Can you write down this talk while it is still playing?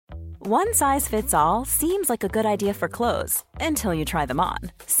One size fits all seems like a good idea for clothes until you try them on.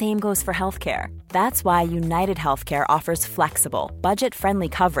 Same goes for healthcare. That's why United Healthcare offers flexible, budget-friendly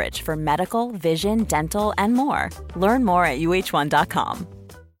coverage for medical, vision, dental, and more. Learn more at uh1.com.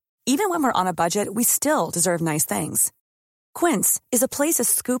 Even when we're on a budget, we still deserve nice things. Quince is a place to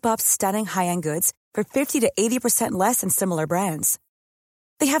scoop up stunning high-end goods for 50 to 80% less than similar brands.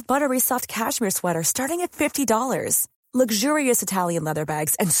 They have buttery soft cashmere sweaters starting at $50, luxurious Italian leather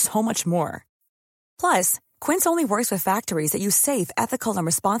bags, and so much more. Plus, Quince only works with factories that use safe, ethical, and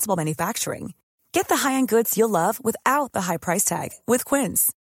responsible manufacturing. Get the high-end goods you'll love without the high price tag with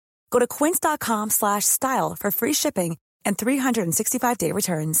Quince. Go to quince.com/style for free shipping and 365-day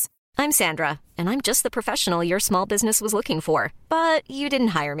returns. I'm Sandra, and I'm just the professional your small business was looking for. But you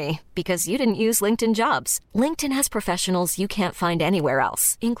didn't hire me because you didn't use LinkedIn Jobs. LinkedIn has professionals you can't find anywhere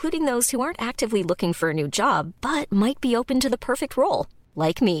else, including those who aren't actively looking for a new job, but might be open to the perfect role,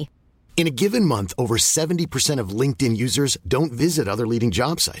 like me. In a given month, over 70% of LinkedIn users don't visit other leading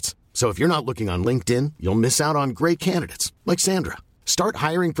job sites. So if you're not looking on LinkedIn, you'll miss out on great candidates, like Sandra. Start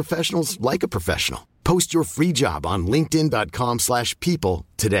hiring professionals like a professional. Post your free job on linkedin.com/people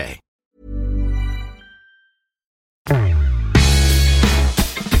today.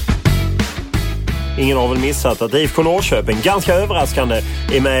 Ingen har väl missat att IFK Norrköping ganska överraskande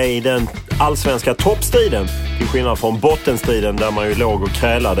är med i den allsvenska toppstriden, till skillnad från bottenstriden där man ju låg och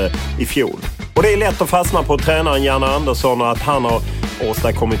krälade i fjol. Och det är lätt att fastna på tränaren Janne Andersson och att han har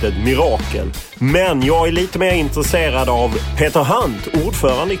åstadkommit ett mirakel. Men jag är lite mer intresserad av Peter Hunt,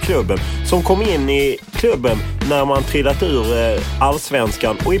 ordförande i klubben, som kom in i klubben när man trillat ur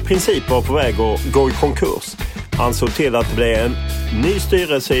allsvenskan och i princip var på väg att gå i konkurs. Han såg till att det blev en ny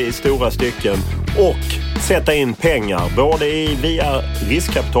styrelse i stora stycken och sätta in pengar både via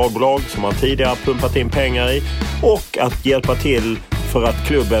riskkapitalbolag som man tidigare pumpat in pengar i och att hjälpa till för att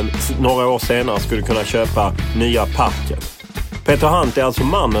klubben några år senare skulle kunna köpa nya parken. Peter Hunt är alltså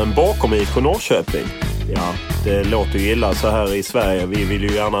mannen bakom IFK Norrköping. Ja, det låter ju illa så här i Sverige. Vi vill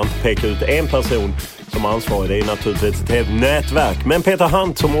ju gärna inte peka ut en person som ansvarig. Det är naturligtvis ett helt nätverk. Men Peter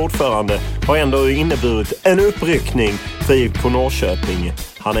Hunt som ordförande har ändå inneburit en uppryckning för IFK Norrköping.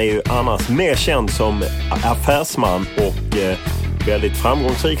 Han är ju annars mer känd som affärsman och väldigt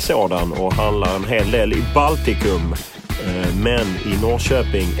framgångsrik sådan och handlar en hel del i Baltikum. Men i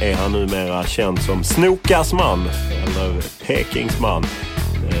Norrköping är han numera känd som Snokas-man eller Pekingsman.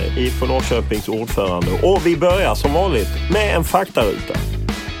 IFK Norrköpings ordförande. Och vi börjar som vanligt med en faktaruta.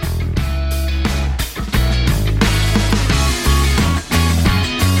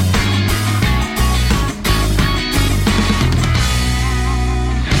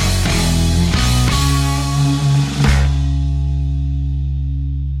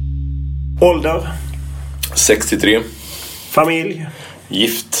 Ålder? 63. Familj?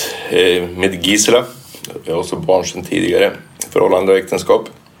 Gift med Gisela. Jag har också barn sedan tidigare. Förhållande och äktenskap.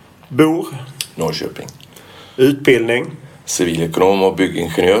 Bor? Norrköping. Utbildning? Civilekonom och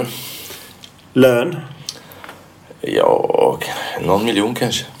byggingenjör. Lön? Ja, någon miljon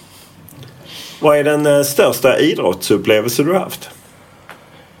kanske. Vad är den största idrottsupplevelse du har haft?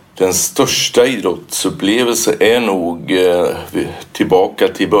 Den största idrottsupplevelse är nog tillbaka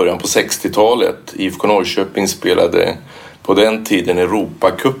till början på 60-talet. IFK Norrköping spelade på den tiden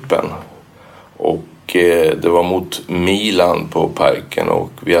Europacupen. Och det var mot Milan på parken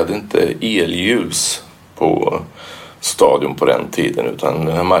och vi hade inte elljus på stadion på den tiden. Utan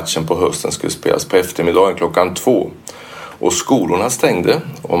den här matchen på hösten skulle spelas på eftermiddagen 2:00. Och skolorna stängde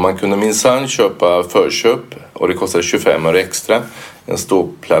och man kunde minsann köpa förköp och det kostade 25 öre extra. En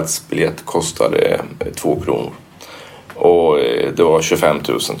ståplatsbiljett kostade 2 kronor. Och det var 25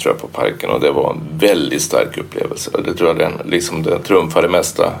 000 tror jag på parken och det var en väldigt stark upplevelse. Det tror jag den trumfade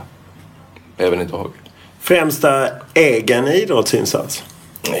mesta även idag. Främsta egen idrottsinsats?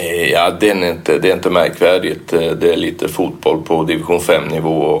 Ja, det är inte märkvärdigt. Det är lite fotboll på division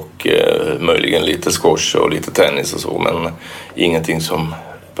 5-nivå och möjligen lite squash och lite tennis och så. Men ingenting som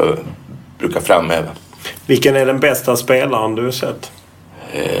brukar framhäva. Vilken är den bästa spelaren du har sett?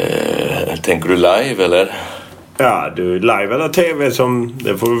 Tänker du live eller? Ja, du live eller tv,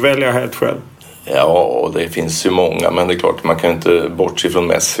 det får du välja helt själv. Ja, det finns ju många, men det är klart man kan inte bortse från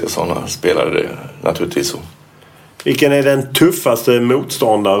Messi och sådana spelare, naturligtvis så. Vilken är den tuffaste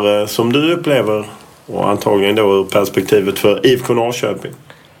motståndare som du upplever och antagligen då ur perspektivet för IFK Norrköping?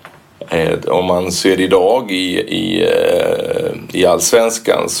 Om man ser idag i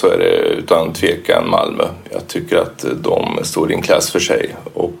allsvenskan så är det utan tvekan Malmö. Jag tycker att de står i en klass för sig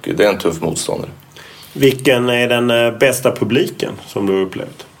och det är en tuff motståndare. Vilken är den bästa publiken som du har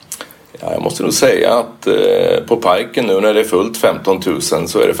upplevt? Ja, jag måste nog säga att på Parken nu när det är fullt 15 000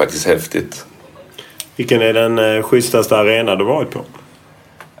 så är det faktiskt häftigt. Vilken är den schysstaste arena du varit på?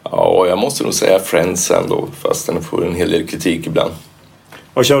 Ja, jag måste nog säga Friends ändå, fast den får en hel del kritik ibland.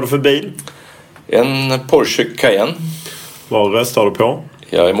 Vad kör du för bil? En Porsche Cayenne. Vad röstar du på?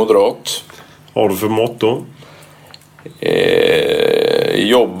 Jag är moderat. Vad har du för motto?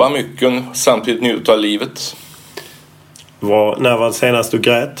 Jobba mycket, samtidigt njuta av livet. När var senast du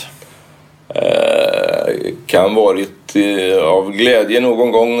grät? Kan varit av glädje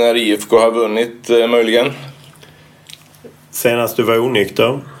någon gång när IFK har vunnit, möjligen. Senast du var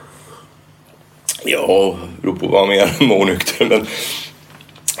onykter? Ja, beror på vad mer än onykter, men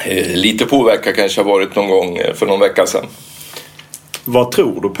lite påverkad kanske har varit någon gång för någon vecka sedan. Vad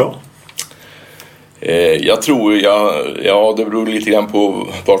tror du på? Jag tror, det beror lite grann på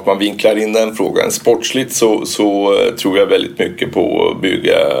vart man vinklar in den frågan. Sportsligt så tror jag väldigt mycket på att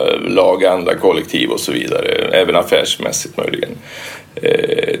bygga lag, andra kollektiv och så vidare. Även affärsmässigt möjligen.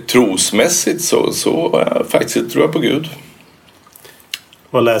 Trosmässigt så faktiskt tror jag på Gud.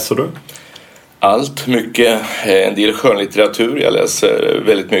 Vad läser du? Allt, mycket. En del skönlitteratur. Jag läser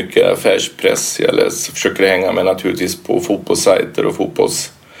väldigt mycket affärspress. Jag försöker hänga med naturligtvis på fotbollssajter och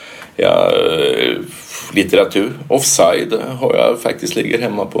litteratur. Offside har jag faktiskt ligger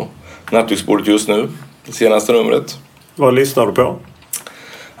hemma på nattduksbordet just nu, det senaste numret. Vad lyssnar du på?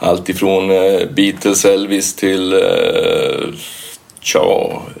 Allt ifrån Beatles, Elvis till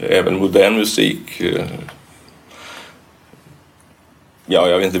även modern musik.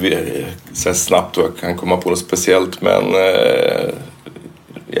 Jag vet inte så snabbt och jag kan komma på något speciellt, men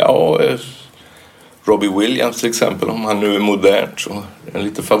Robbie Williams till exempel, om han nu är modern, så är en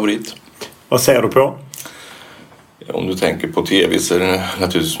lite favorit. Vad ser du på? Om du tänker på tv så är det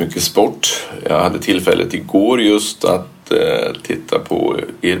naturligtvis mycket sport. Jag hade tillfället igår just att titta på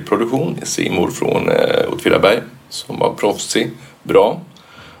er produktion, Simor från Åtvidaberg, som var proffsig, bra.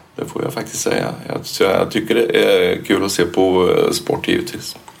 Det får jag faktiskt säga. Jag tycker det är kul att se på sport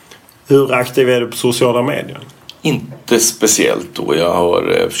givetvis. Hur aktiv är du på sociala medier? Inte speciellt då. Jag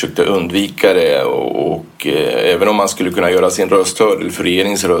har försökt undvika det och även om man skulle kunna göra sin röst hörd eller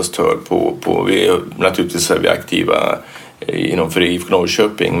förenings röst hörd naturligtvis är vi aktiva inom för IFK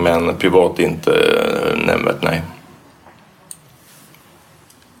Norrköping, men privat inte nämnvärt, nej.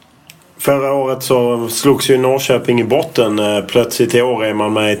 Förra året så slogs ju Norrköping i botten. Plötsligt i år är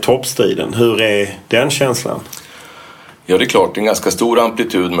man med i toppstriden. Hur är den känslan? Ja, det är klart, en ganska stor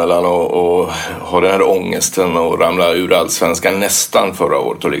amplitud mellan att ha den här ångesten och ramla ur allsvenskan nästan förra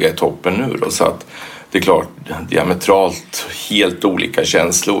året och ligga i toppen nu då. Så att det är klart, diametralt helt olika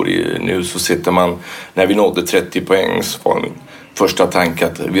känslor. Nu så sitter man, när vi nådde 30 poäng så var min första tanke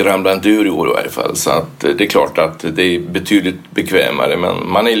att vi ramlar inte ur i år i varje fall. Så att det är klart att det är betydligt bekvämare, men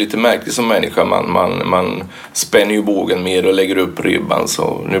man är lite märklig som människa. Man spänner ju bågen mer och lägger upp ribban,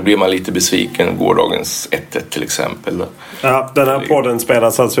 så nu blir man lite besviken gårdagens 1-1 till exempel. Ja, den här podden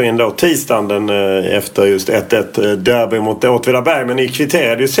spelas alltså in då tisdagen efter just 1-1 derby mot Åtvidaberg, men ni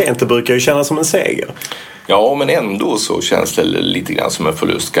kvitterade ju sent. Det brukar ju kännas som en seger. Ja, men ändå så känns det lite grann som en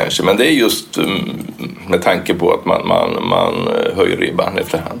förlust kanske. Men det är just med tanke på att man höjer ribban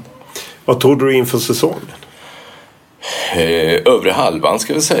efterhand. Vad trodde du inför säsongen? Övre halvan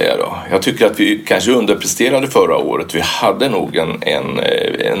ska vi säga då. Jag tycker att vi kanske underpresterade förra året. Vi hade nog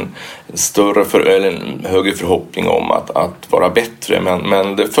en större eller en högre förhoppning om att vara bättre.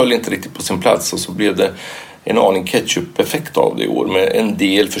 Men det föll inte riktigt på sin plats, och så blev det en aning ketchup-effekt av det i år med en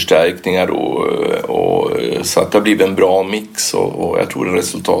del förstärkningar och så att det har blivit en bra mix, och jag tror det är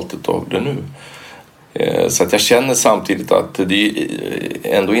resultatet av det nu. Så att jag känner samtidigt att det är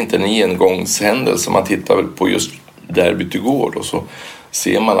ändå inte en engångshändelse. Man tittar väl på just derbyt igår och så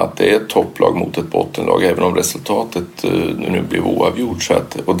ser man att det är ett topplag mot ett bottenlag, även om resultatet nu blev oavgjort. Så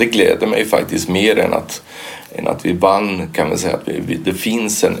att, och det gläder mig faktiskt mer än att vi vann, kan man säga. Att det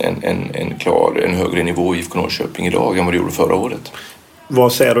finns en högre nivå i IFK Norrköping idag än vad det gjorde förra året.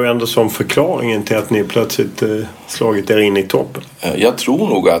 Vad ser du ändå som förklaringen till att ni plötsligt slagit er in i toppen? Jag tror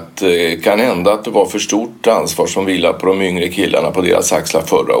nog att det kan hända att det var för stort ansvar som vilar på de yngre killarna på deras axlar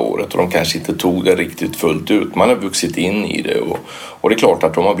förra året, och de kanske inte tog det riktigt fullt ut. Man har vuxit in i det, och det är klart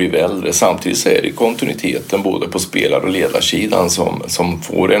att de har blivit äldre. Samtidigt så är det kontinuiteten både på spelar- och ledarsidan som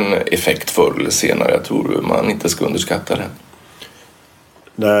får en effekt förr eller senare. Jag tror man inte ska underskatta det.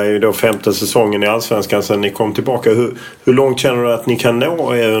 Det är ju då 5:e säsongen i Allsvenskan sedan ni kom tillbaka. Hur långt känner du att ni kan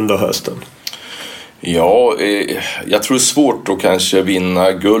nå under hösten? Ja, jag tror det är svårt att kanske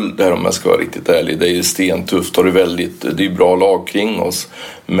vinna guld där om jag ska vara riktigt ärlig. Det är ju stentufft och det är bra lag kring oss.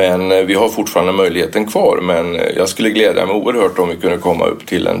 Men vi har fortfarande möjligheten kvar. Men jag skulle glädja mig oerhört om vi kunde komma upp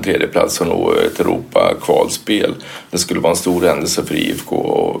till en tredje plats och nå ett Europa-kvalspel. Det skulle vara en stor händelse för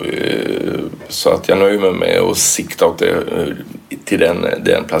IFK. Så att jag nöjer mig med att sikta åt det, till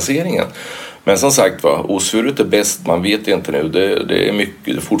den placeringen. Men som sagt osvuret är bäst, man vet inte nu. Det är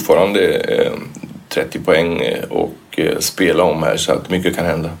mycket, fortfarande 30 poäng och spela om här, så att mycket kan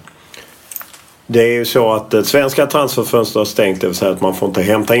hända. Det är ju så att det svenska transferfönstret har stängt, det vill säga att man får inte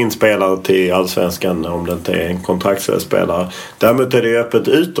hämta in spelare till Allsvenskan om det inte är en kontraktslös spelare. Däremot är det öppet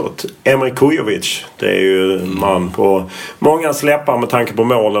utåt. Emre Kujovic, det är ju en man på många släppar med tanke på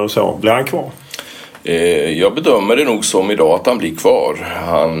målen och så. Blir han kvar? Jag bedömer det nog som idag att han blir kvar.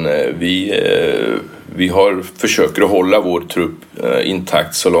 Vi försöker att hålla vår trupp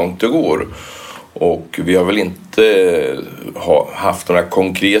intakt så långt det går. Och vi har väl inte haft några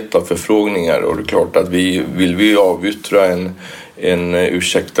konkreta förfrågningar. Och det är klart att vill vi avyttra en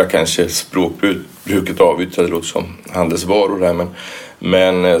ursäkta kanske språkbruket avyttra, det låter som handelsvaror där.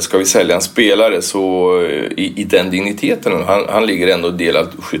 Men ska vi sälja en spelare så i den digniteten, han ligger ändå delad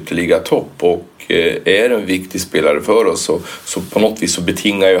skytteliga topp och är en viktig spelare för oss, så på något vis så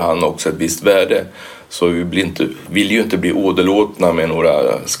betingar ju han också ett visst värde. Så vi vill ju inte bli åderlåtna med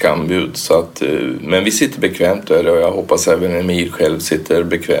några skambud. Så att, men vi sitter bekvämt där och jag hoppas även Emir själv sitter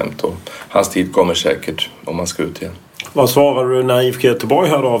bekvämt. Och hans tid kommer säkert om man ska ut igen. Vad svarade du när IFK Göteborg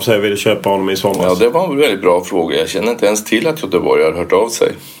hörde av sig och ville köpa honom i somras? Ja, det var en väldigt bra fråga. Jag känner inte ens till att Göteborg har hört av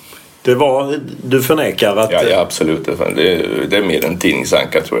sig. Du förnekar att... Ja, absolut. Det är mer en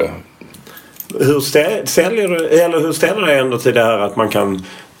tidningsanka, tror jag. Hur ställer du dig ändå till det här att man kan,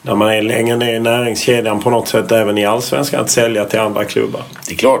 när man är längre ner i näringskedjan på något sätt även i Allsvenskan, att sälja till andra klubbar?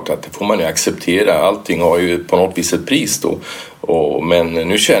 Det är klart att det får man ju acceptera. Allting har ju på något vis ett pris då. Men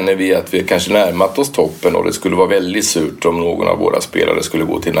nu känner vi att vi kanske närmat oss toppen och det skulle vara väldigt surt om någon av våra spelare skulle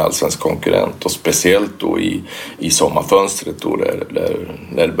gå till en allsvensk konkurrent, och speciellt då i sommarfönstret då där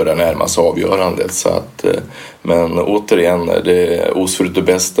det börjar närmas avgörandet. Så att, men återigen, osvuret det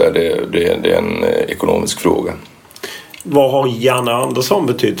bästa, det är en ekonomisk fråga. Vad har Janne Andersson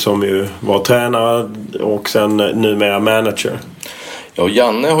betytt, som ju var tränare och sen numera manager? Ja,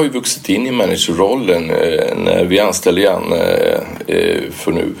 Janne har ju vuxit in i managerrollen. När vi anställde Janne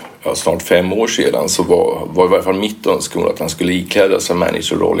för nu snart 5 år sedan, så var i varje fall mitt önskemål att han skulle ikläda sig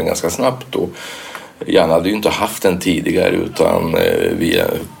managerrollen ganska snabbt då. Janne hade ju inte haft den tidigare, utan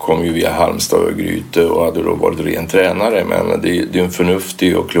kom ju via Halmstad och Gryte och hade då varit ren tränare. Men det är en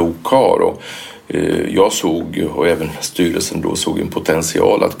förnuftig och klok karl, och jag såg, och även styrelsen då såg, en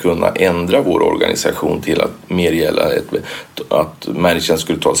potential att kunna ändra vår organisation till att mer gälla att managern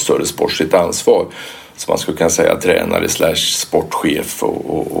skulle ta ett större sportsligt ansvar. Så man skulle kunna säga tränare / sportchef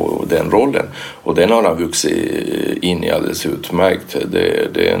och den rollen. Och den har han vuxit in i alldeles utmärkt.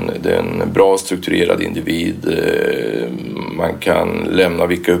 Det är en bra strukturerad individ. Man kan lämna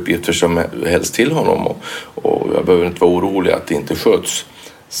vilka uppgifter som helst till honom. Och jag behöver inte vara orolig att det inte sköts.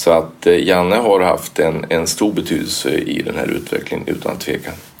 Så att Janne har haft en stor betydelse i den här utvecklingen utan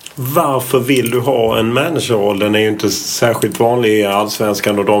tvekan. Varför vill du ha en managerroll? Den är ju inte särskilt vanlig i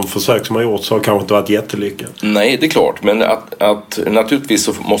Allsvenskan, och de försök som har gjorts har kanske inte varit jättelyckade. Nej, det är klart. Men att naturligtvis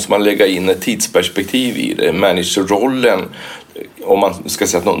så måste man lägga in ett tidsperspektiv i det. Managerrollen, om man ska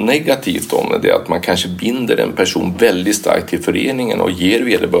säga något negativt om det, är att man kanske binder en person väldigt starkt till föreningen och ger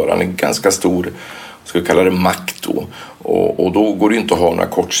vederbörande en ganska stor, ska vi kalla det, makt då. Och då går det inte att ha några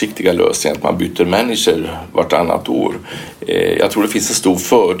kortsiktiga lösningar, att man byter manager vartannat år. Jag tror det finns en stor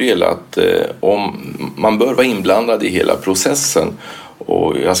fördel att om man bör vara inblandad i hela processen.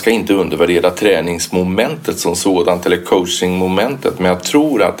 Och jag ska inte undervärdera träningsmomentet som sådant eller coachingmomentet, men jag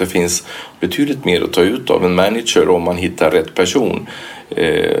tror att det finns betydligt mer att ta ut av en manager om man hittar rätt person.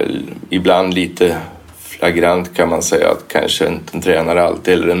 Ibland lite flagrant kan man säga att kanske inte en tränare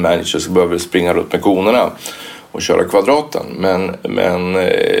alltid eller en manager så behöver springa runt med konerna och köra kvadraten. Men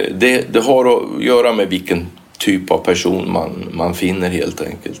det har att göra med vilken typ av person man finner helt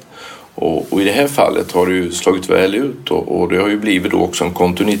enkelt. Och i det här fallet har det ju slagit väl ut, och det har ju blivit då också en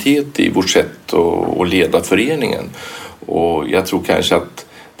kontinuitet i vårt sätt att leda föreningen. Och jag tror kanske att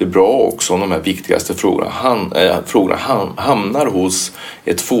det är bra också om de här viktigaste frågorna hamnar hos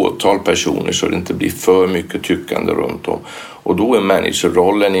ett fåtal personer, så det inte blir för mycket tyckande runt om. Och då är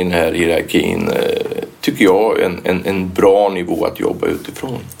managerrollen i den här hierarkin, tycker jag, en bra nivå att jobba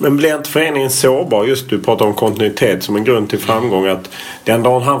utifrån. Men blir inte föreningen sårbar? Just du pratar om kontinuitet som en grund till framgång, att den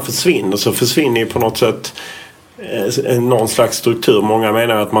dagen han försvinner så försvinner ju på något sätt någon slags struktur. Många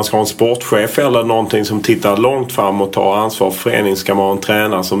menar att man ska ha en sportchef eller någonting som tittar långt fram och tar ansvar för föreningen. Ska man ha en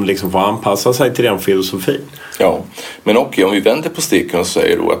tränare som liksom får anpassa sig till den filosofin. Ja, men okej, om vi vänder på steken och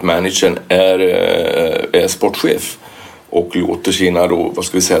säger då att managern är sportchef och låter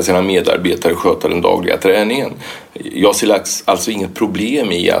sina medarbetare sköta den dagliga träningen. Jag ser alltså inget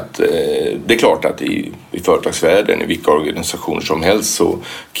problem i att det är klart att i företagsvärlden, i vilka organisationer som helst, så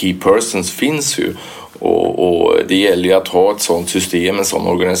key persons finns ju. Och det gäller ju att ha ett sådant system, en sån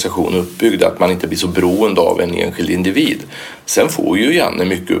organisation uppbyggd att man inte blir så beroende av en enskild individ. Sen får ju Janne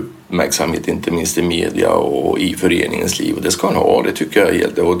mycket uppmärksamhet, inte minst i media och i föreningens liv, och det ska han ha, det tycker jag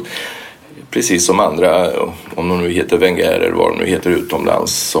helt. Och precis som andra, om de nu heter Wenger eller vad de nu heter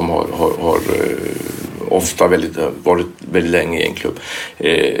utomlands, som har ofta varit väldigt länge i en klubb.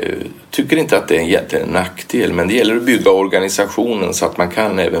 Tycker inte att det är egentligen en nackdel, men det gäller att bygga organisationen så att man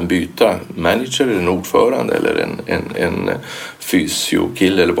kan även byta manager eller en ordförande eller en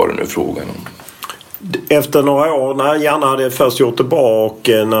fysiokille eller vad det nu är frågan om. Efter några år, när Janne hade först gjort det bra och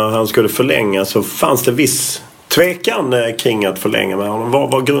när han skulle förlänga, så fanns det viss tvekan kring att förlänga med honom.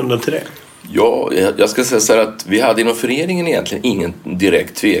 Vad var grunden till det? Ja, jag ska säga så här att vi hade inom föreningen egentligen ingen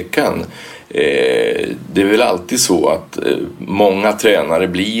direkt tvekan. Det är väl alltid så att många tränare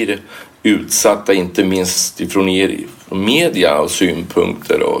blir utsatta, inte minst ifrån media och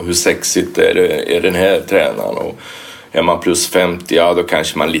synpunkter och hur sexigt är den här tränaren, och är man plus 50, ja då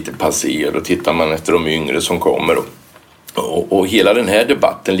kanske man är lite passiv, och tittar man efter de yngre som kommer och hela den här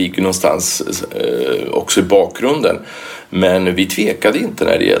debatten ligger någonstans också i bakgrunden. Men vi tvekade inte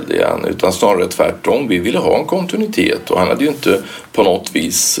när det gällde Jan, utan snarare tvärtom. Vi ville ha en kontinuitet, och han hade ju inte på något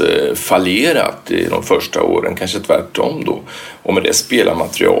vis fallerat i de första åren, kanske tvärtom då. Och med det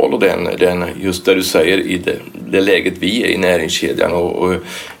spelarmaterial och den just där du säger, i det läget vi är i näringskedjan och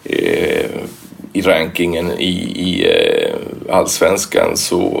i rankingen i allsvenskan,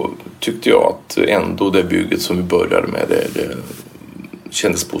 så tyckte jag att ändå det bygget som vi började med det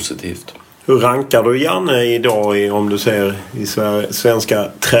kändes positivt. Hur rankar du Janne idag om du ser i svenska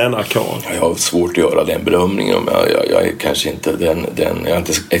tränarkåren? Jag har svårt att göra den bedömningen. Jag är kanske inte jag är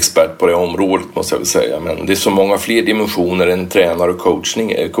inte expert på det området, måste jag väl säga. Men det är så många fler dimensioner än tränare och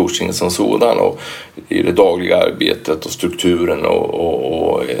coachingen som sådan. Och i det dagliga arbetet och strukturen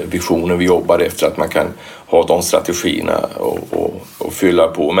och visionen vi jobbar efter, att man kan ha de strategierna och fylla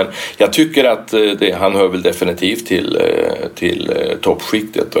på. Men jag tycker att han hör väl definitivt till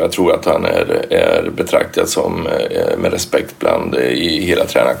toppskiktet, och jag tror att han är betraktad som med respekt i hela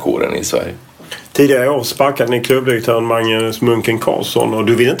tränarkåren i Sverige. Tidigare år sparkade ni klubbdirektören Magnus Munken Karlsson, och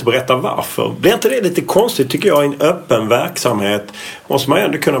du vill inte berätta varför. Blir inte det lite konstigt, tycker jag, i en öppen verksamhet? Måste man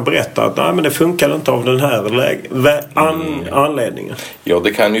ändå kunna berätta att nej, men det funkar inte av den här anledningen. Ja,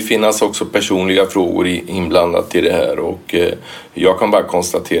 det kan ju finnas också personliga frågor inblandat i det här, och jag kan bara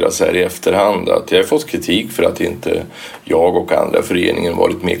konstatera så här i efterhand att jag har fått kritik för att inte jag och andra föreningen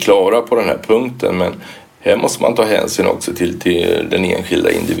varit mer klara på den här punkten, men här måste man ta hänsyn också till den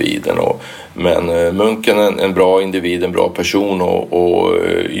enskilda individen. Men Munken är en bra individ, en bra person, och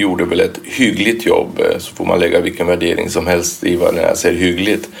gjorde väl ett hyggligt jobb. Så får man lägga vilken värdering som helst i vad jag säger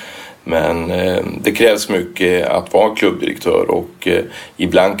hyggligt. Men det krävs mycket att vara klubbdirektör, och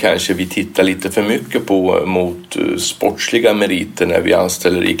ibland kanske vi tittar lite för mycket mot sportsliga meriter när vi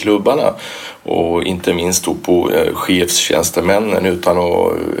anställer i klubbarna. Och inte minst då på chefstjänstemännen, utan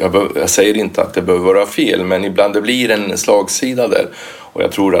jag säger inte att det behöver vara fel, men ibland det blir en slagsida där. Och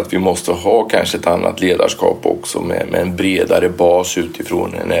jag tror att vi måste ha kanske ett annat ledarskap också med en bredare bas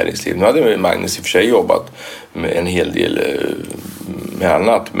utifrån näringslivet. Nu hade Magnus i och för sig jobbat med en hel del med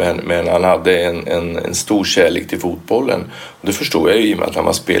annat, men han hade en stor kärlek till fotbollen. Och det förstår jag ju i och med att han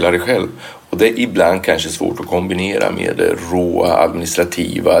var spelare själv. Och det är ibland kanske svårt att kombinera med det råa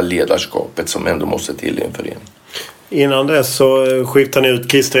administrativa ledarskapet som ändå måste till i en förening. Innan dess så skiftade ni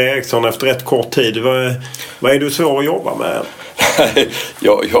ut Christer Eriksson efter rätt kort tid. Vad är du svår att jobba med?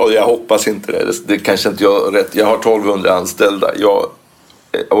 Jag hoppas inte det. Det kanske inte jag rätt. Jag har 1200 anställda.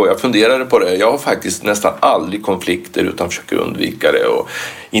 Jag funderade på det. Jag har faktiskt nästan aldrig konflikter, utan försöker undvika det. Och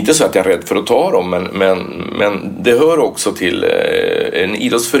inte så att jag är rädd för att ta dem, men det hör också till. En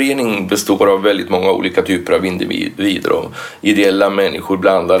idrottsförening består av väldigt många olika typer av individer och ideella människor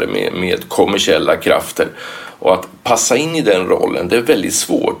blandade med kommersiella krafter. Och att passa in i den rollen, det är väldigt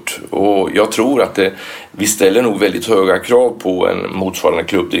svårt. Och jag tror att vi ställer nog väldigt höga krav på en motsvarande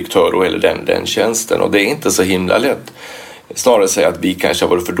klubbdirektör eller den tjänsten. Och det är inte så himla lätt. Snarare säga att vi kanske har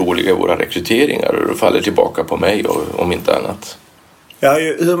varit för dåliga i våra rekryteringar, och det faller tillbaka på mig om inte annat. Ja,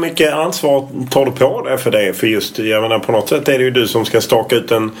 hur mycket ansvar tar du på dig för det? För just, jag menar, på något sätt är det ju du som ska staka ut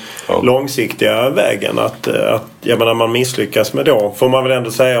den långsiktiga vägen. Att jag menar, man misslyckas med då, får man väl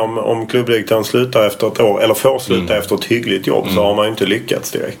ändå säga, om klubbdirektören slutar efter ett år, eller får sluta efter ett hyggligt jobb, så har man ju inte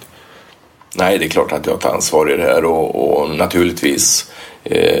lyckats direkt. Nej, det är klart att jag tar ansvar i det här och naturligtvis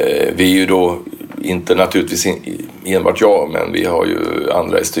vi är ju då inte naturligtvis enbart jag, men vi har ju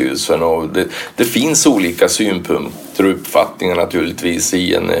andra i styrelsen och det finns olika synpunkter och uppfattningar naturligtvis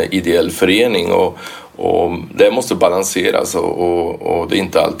i en ideell förening och det måste balanseras och det är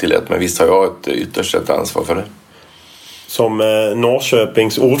inte alltid lätt, men visst har jag ett ytterst ett ansvar för det. Som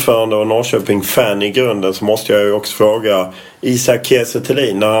Norrköpings ordförande och Norrköping-fan i grunden så måste jag ju också fråga Isak Kiese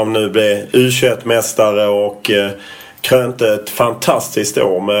Thelin, när han nu blev U21-mästare och krönte ett fantastiskt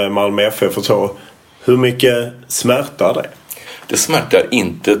år med Malmö FF och så. Hur mycket smärtar det? Det smärtar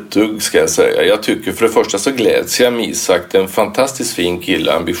inte ett dugg, ska jag säga. Jag tycker för det första så gläds jag med Isak. Det är en fantastiskt fin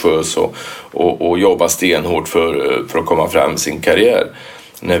kille, ambitiös och jobbar stenhårt för att komma fram i sin karriär.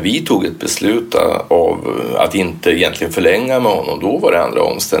 När vi tog ett beslut av att inte egentligen förlänga med honom, då var det andra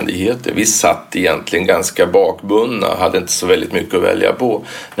omständigheter. Vi satt egentligen ganska bakbundna, hade inte så väldigt mycket att välja på.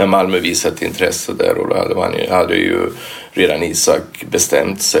 När Malmö visade ett intresse där, och då hade ju redan Isak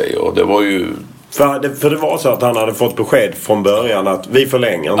bestämt sig, och det var ju... För det var så att han hade fått besked från början att vi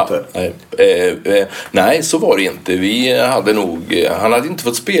förlänger inte. Nej, så var det inte. Han hade inte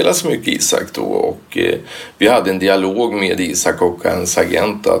fått spela så mycket, Isak, då, och vi hade en dialog med Isak och hans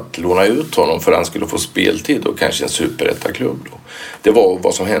agent att låna ut honom för att han skulle få speltid och kanske en superettaklubb då. Det var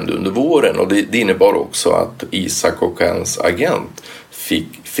vad som hände under våren, och det innebar också att Isak och hans agent fick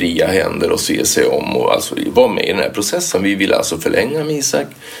fria händer och se sig om och alltså var med i den här processen. Vi ville alltså förlänga med Isak.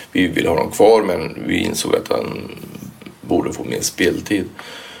 Vi ville ha honom kvar, men vi insåg att han borde få mer speltid.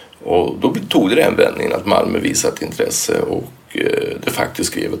 Och då tog det en vändning att Malmö visat intresse och det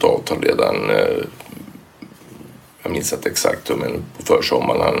faktiskt skrev ett avtal redan, jag minns inte exakt, men på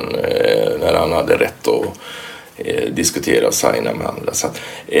försommaren när han hade rätt att diskutera och signa med andra. Så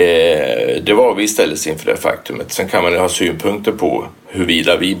det var vi ställdes inför det faktumet. Sen kan man ha synpunkter på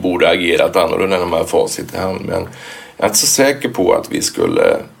huruvida vi borde agerat annorlunda när man har facit i hand, men jag är inte så säker på att vi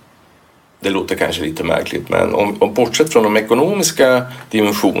skulle, det låter kanske lite märkligt, men om bortsett från de ekonomiska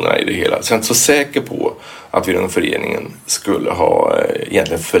dimensionerna i det hela, så är jag inte så säker på att vi i den föreningen skulle ha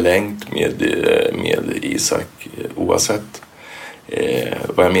egentligen förlängt med Isak oavsett.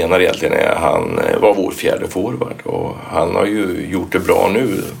 Vad jag menar egentligen är att han var vår fjärde forward och han har ju gjort det bra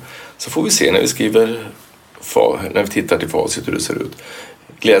nu. Så får vi se när vi tittar till facit hur det ser ut.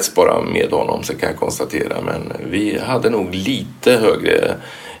 Gläds bara med honom, så kan jag konstatera, men vi hade nog lite högre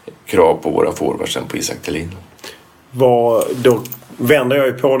krav på våra forwards än på Isak Thelin. Då vänder jag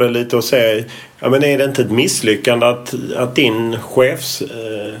ju på det lite och säger, ja, men är det inte ett misslyckande att din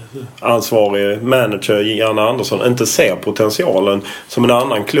chefsansvarig manager Janne Andersson inte ser potentialen som en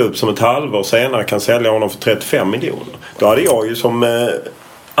annan klubb som ett halvår senare kan sälja honom för 35 miljoner? Då hade jag ju som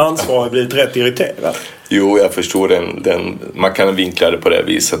ansvarig blivit rätt irriterad. Jo, jag förstår den. Man kan vinkla det på det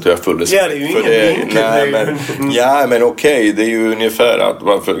viset och jag full respekt. Ja, det är ju ingen men okej, det är ju ungefär att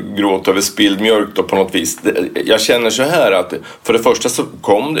varför gråta över spilld mjölk då på något vis. Jag känner så här att för det första så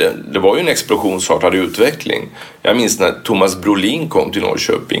kom det var ju en explosionsartad utveckling. Jag minns när Thomas Brolin kom till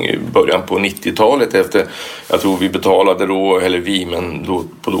Norrköping i början på 90-talet efter, jag tror vi betalade då, eller vi, men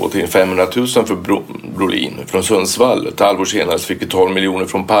då till 500 000 för Brolin från Sundsvall. Ett halvår senare så fick vi 12 miljoner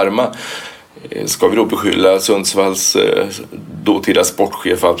från Parma. Ska vi då beskylla Sundsvalls dåtida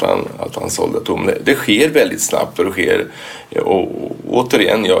sportchef att han sålde tom? Det sker väldigt snabbt och det sker, och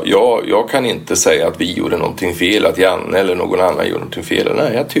återigen, jag kan inte säga att vi gjorde någonting fel, att Janne eller någon annan gjorde någonting fel.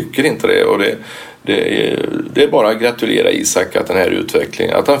 Nej, jag tycker inte det, och det är bara att gratulera Isak att den här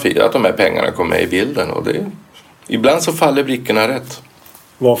utvecklingen, att de här pengarna kom med i bilden, och ibland så faller brickorna rätt.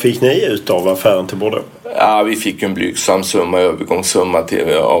 Vad fick ni ut av affären till Bordeaux? Ja, vi fick en blygsam övergångssumma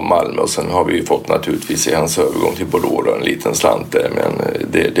av Malmö, och sen har vi fått naturligtvis i hans övergång till Bordeaux en liten slant där, men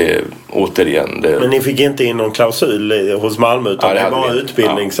det återigen... Men ni fick inte in någon klausul hos Malmö, utan det var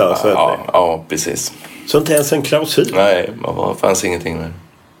utbildningsersättning? Ja, precis. Så inte ens en klausul? Nej, det fanns ingenting där.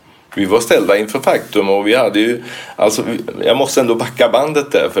 Vi var ställda inför faktum, och vi hade ju, alltså jag måste ändå backa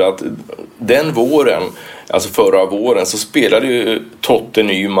bandet där, för att den våren, alltså förra våren, så spelade ju Totte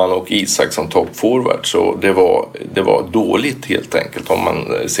Nyman och Isak som toppforward, så det var dåligt helt enkelt om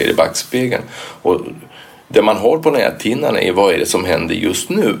man ser i backspegeln. Och det man har på näthinnan är vad är det som händer just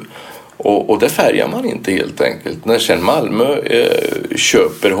nu. Och det färgar man inte helt enkelt. När sen Malmö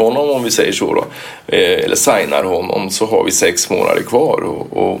köper honom, om vi säger så då, eller signar honom, så har vi 6 månader kvar.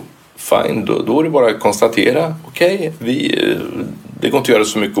 Och fine, då är det bara att konstatera, okej, det går inte att göra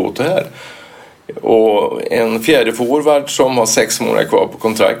så mycket åt det här. Och en fjärde forward som har 6 månader kvar på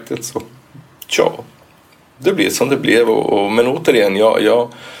kontraktet, så det blev som det blev. Men återigen, jag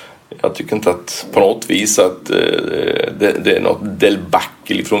tycker inte att på något vis att det är något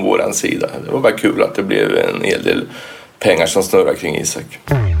delbackel från våran sida. Det var bara kul att det blev en hel del pengar som snurrar kring Isak.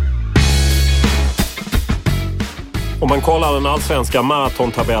 Om man kollar den allsvenska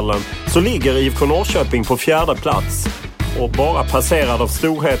maratontabellen så ligger IFK Norrköping på 4:e plats och bara passerad av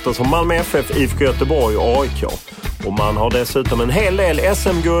storheter som Malmö FF, IFK Göteborg och AIK. Och man har dessutom en hel del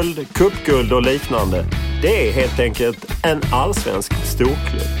SM-guld, cupguld och liknande. Det är helt enkelt en allsvensk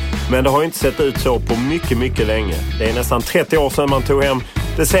storklubb. Men det har inte sett ut så på mycket, mycket länge. Det är nästan 30 år sedan man tog hem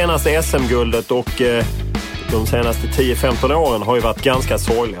det senaste SM-guldet och de senaste 10-15 åren har ju varit ganska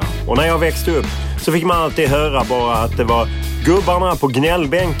sorgliga. Och när jag växte upp så fick man alltid höra bara att det var gubbarna på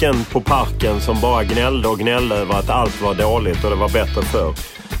gnällbänken på parken som bara gnällde över att allt var dåligt och det var bättre förr.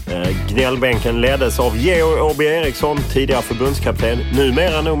 Gnällbänken leddes av Georg Åby Eriksson, tidigare förbundskapten,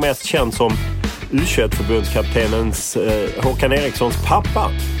 numera nog mest känd som U21-förbundskaptenens Håkan Erikssons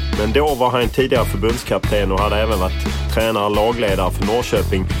pappa. Men då var han tidigare förbundskapten och hade även varit tränare och lagledare för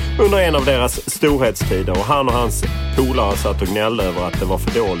Norrköping under en av deras storhetstider. Och han och hans polare satt och gnällde över att det var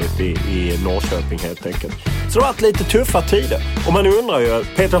för dåligt i Norrköping helt enkelt. Så det har varit lite tuffa tider. Och man undrar ju,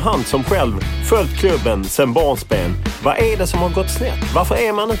 Peter Hunt som själv följt klubben sedan barnsben, vad är det som har gått snett? Varför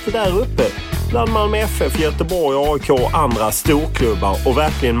är man inte där uppe bland Malmö FF, Göteborg, AIK och andra storklubbar och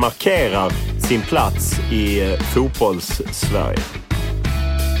verkligen markerar sin plats i fotbolls-Sverige?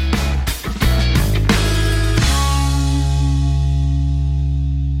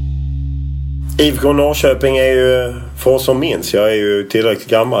 IFK Norrköping är ju, för oss som minns, jag är ju tillräckligt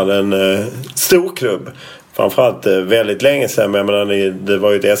gammal, en storklubb. Framförallt väldigt länge sedan. Jag menar, det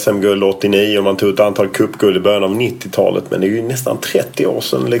var ju ett SM-guld 89 och man tog ett antal cupguld i början av 90-talet. Men det är ju nästan 30 år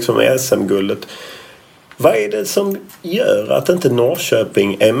sedan liksom SM-guldet. Vad är det som gör att inte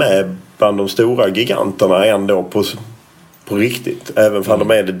Norrköping är med bland de stora giganterna ändå på riktigt? Även om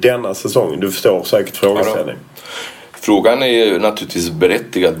de är det denna säsongen. Du förstår säkert frågeställningen. Frågan är ju naturligtvis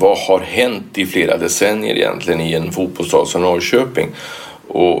berättigad. Vad har hänt i flera decennier egentligen i en fotbollsstad som Norrköping?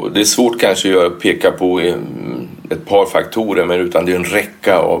 Och det är svårt kanske att peka på ett par faktorer, men utan det är en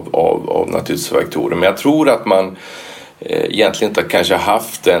räcka av naturligtvis faktorer. Men jag tror att man egentligen inte kanske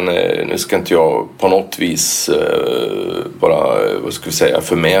haft en, nu ska inte jag på något vis bara, vad ska vi säga,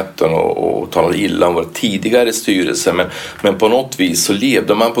 förmäten och tala illa om vår tidigare styrelse, men på något vis så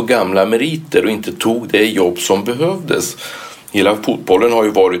levde man på gamla meriter och inte tog det jobb som behövdes. Hela fotbollen har ju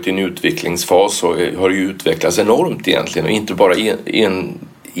varit i en utvecklingsfas och har ju utvecklats enormt egentligen, och inte bara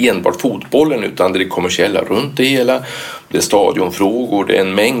enbart fotbollen utan det är kommersiella runt det hela. Det är stadionfrågor, det är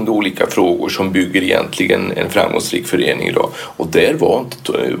en mängd olika frågor som bygger egentligen en framgångsrik förening idag. Och där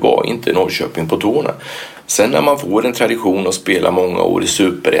var inte Norrköping på tårna. Sen när man får en tradition att spela många år i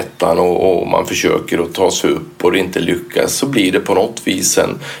Superettan och man försöker att ta sig upp och det inte lyckas, så blir det på något vis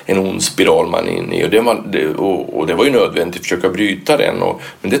en ond spiral man är inne i. Och det var ju nödvändigt att försöka bryta den,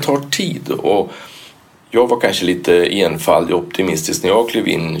 men det tar tid. Och jag var kanske lite enfaldig och optimistisk när jag klev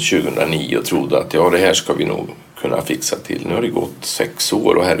in 2009 och trodde att det här ska vi nog kunna fixa till. Nu har det gått 6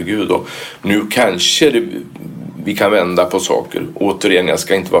 år och herregud, och nu kanske vi kan vända på saker. Återigen, jag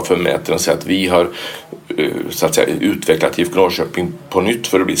ska inte vara förmäten och säga att vi har så att säga utvecklat IFK Norrköping på nytt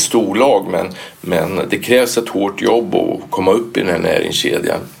för att bli storlag, men det krävs ett hårt jobb att komma upp i den här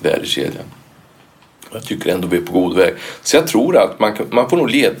näringskedjan, värdekedjan. Jag tycker ändå vi är på god väg. Så jag tror att man får nog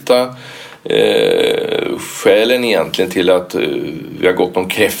leta skälen egentligen till att vi har gått någon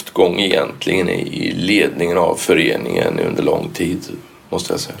kräftgång egentligen i ledningen av föreningen under lång tid,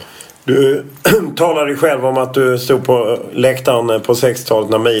 måste jag säga. Du talade själv om att du stod på läktaren på 60-talet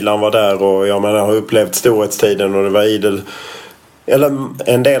när Milan var där, och jag menar, har upplevt storhetstiden och det var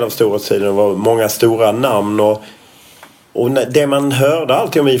en del av storhetstiden var många stora namn, och det man hörde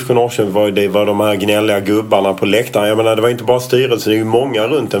alltid om IFK Norrköping var de här gnälliga gubbarna på läktaren. Jag menar, det var inte bara styrelsen, det är ju många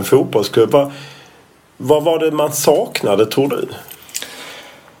runt en fotbollsklubb. Vad var det man saknade, tror du?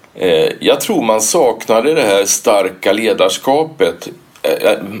 Jag tror man saknade det här starka ledarskapet.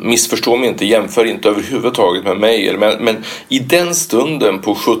 Missförstå mig inte, jämför inte överhuvudtaget med mig, men i den stunden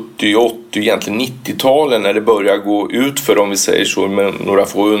på 70, 80, egentligen 90-talen när det började gå ut för, om vi säger så, med några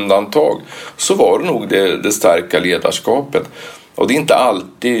få undantag, så var det nog det starka ledarskapet. Och det är inte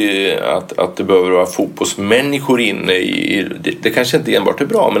alltid att det behöver vara fotbollsmänniskor inne i det kanske inte enbart är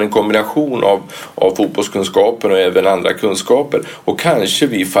bra, men en kombination av fotbollskunskaper och även andra kunskaper. Och kanske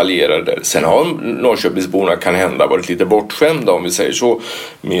vi fallerar där. Sen har Norrköpingsborna kan hända varit lite bortskämda, om vi säger så,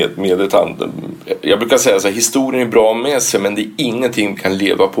 med ett annat. Jag brukar säga så här, historien är bra med sig, men det är ingenting kan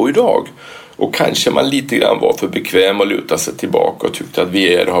leva på idag. Och kanske man lite grann var för bekväm och luta sig tillbaka och tyckte att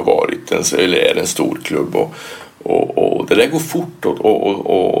vi har varit är en stor klubb och det där går fort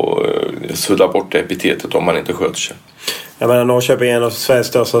och sudda bort epitetet om man inte sköter sig. Jag menar, Norrköping är en av Sveriges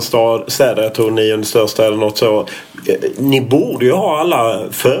största städer, jag tror 9:e största eller något så. Ni borde ju ha alla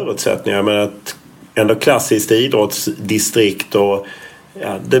förutsättningar, men ett ändå klassiskt idrottsdistrikt och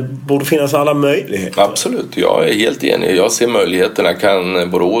det borde finnas alla möjligheter. Absolut, jag är helt enig. Jag ser möjligheterna. Kan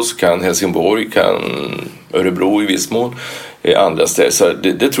Borås, kan Helsingborg, kan Örebro i viss mån, andra städer. Så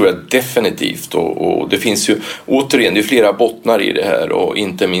det tror jag definitivt. Och det finns ju, återigen, det är flera bottnar i det här. Och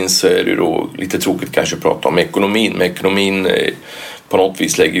inte minst så är det då lite tråkigt kanske att prata om ekonomin. Men ekonomin på något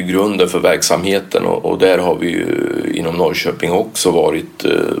vis lägger grunden för verksamheten. Och där har vi ju inom Norrköping också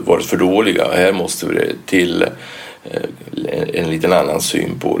varit för dåliga. Här måste vi till en liten annan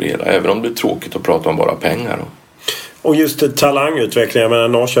syn på det hela, även om det är tråkigt att prata om bara pengar. Och just talangutveckling, jag menar,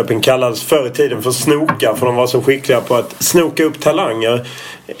 Norrköping kallades förr i tiden för snokar för de var så skickliga på att snoka upp talanger.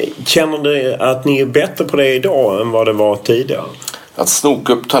 Känner du att ni är bättre på det idag än vad det var tidigare? Att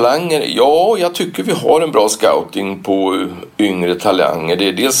snoka upp talanger? Ja, jag tycker vi har en bra scouting på yngre talanger.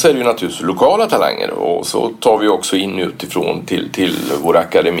 Dels är det ju naturligtvis lokala talanger och så tar vi också in utifrån till vår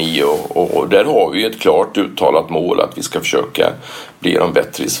akademi och där har vi ett klart uttalat mål att vi ska försöka bli de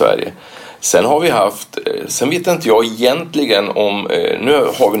bättre i Sverige. Sen vet inte jag egentligen om, nu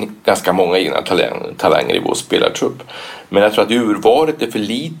har vi ganska många egna talanger i vår spelartrupp. Men jag tror att urvalet är för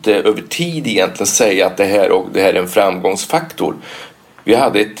lite över tid egentligen säga att det här är en framgångsfaktor. Vi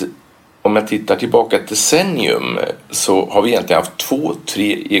hade om jag tittar tillbaka ett decennium så har vi egentligen haft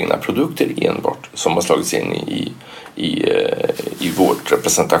 2-3 egna produkter enbart som har slagits in i vårt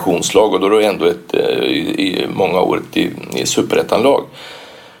representationslag och då är det ändå i många år i superettanlag.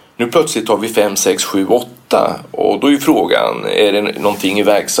 Nu plötsligt har vi 5, 6, 7, 8 och då är frågan, är det någonting i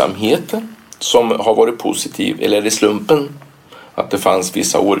verksamheten som har varit positiv eller är det slumpen att det fanns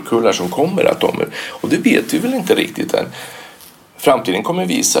vissa årkullar som kommer att och det vet vi väl inte riktigt än. Framtiden kommer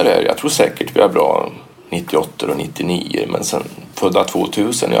visa det här. Jag tror säkert vi har bra 98 och 99 men sen födda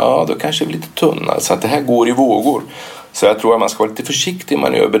 2000, ja då kanske vi är lite tunna så att det här går i vågor. Så jag tror att man ska vara lite försiktig när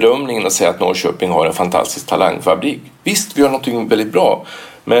man gör bedömningen och säga att Norrköping har en fantastisk talangfabrik. Visst, vi har någonting väldigt bra.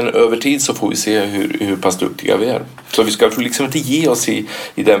 Men över tid så får vi se hur pass duktiga vi är. Så vi ska liksom inte ge oss i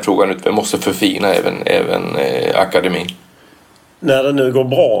den frågan utan vi måste förfina även akademin. När det nu går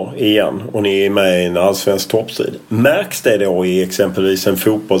bra igen och ni är med i en allsvensk toppstrid, märks det då i exempelvis en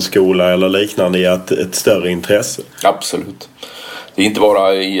fotbollsskola eller liknande i ett större intresse? Absolut. Det är inte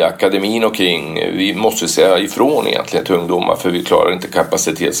bara i akademin och kring. Vi måste säga ifrån egentligen till ungdomar för vi klarar inte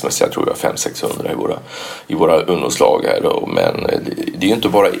kapacitetsmässigt. Jag tror vi har 500-600 i våra ungdomslag här. Men det är ju inte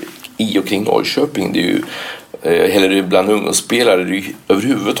bara i och kring Norrköping. Det är ju eller bland ungdomsspelare, det är ju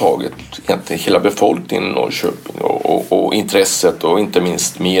överhuvudtaget egentligen hela befolkningen i Norrköping och intresset och inte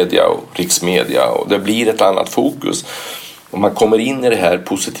minst media och riksmedia. Och det blir ett annat fokus. Och man kommer in i det här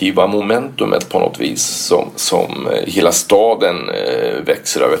positiva momentumet på något vis som hela staden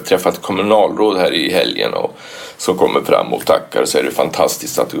växer av. Jag träffade ett kommunalråd här i helgen och som kommer fram och tackar så är det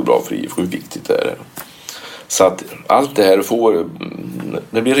fantastiskt att det går bra för IFK, hur viktigt det är. Så att allt det här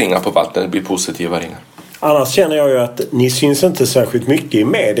det blir ringar på vattnet, det blir positiva ringar. Annars känner jag ju att ni syns inte särskilt mycket i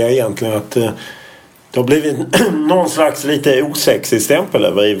media egentligen att det har blivit någon slags lite osexig stämpel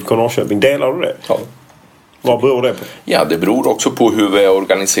över IFK Norrköping. Delar du det? Ja. Vad beror det på? Ja, det beror också på hur vi har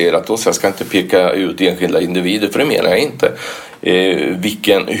organiserat oss. Jag ska inte peka ut enskilda individer, för det menar jag inte.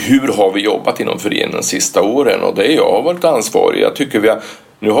 Hur har vi jobbat inom föreningen de sista åren? Och det är jag har varit ansvarig. Jag tycker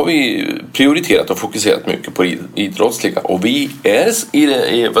nu har vi prioriterat och fokuserat mycket på idrottsliga. Och vi är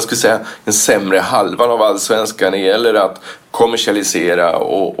i en sämre halvan av allsvenskan när det gäller att kommersialisera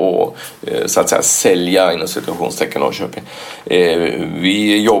och så att säga sälja inom situationstecken Norrköping.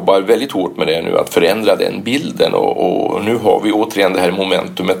 Vi jobbar väldigt hårt med det nu att förändra den bilden och nu har vi återigen det här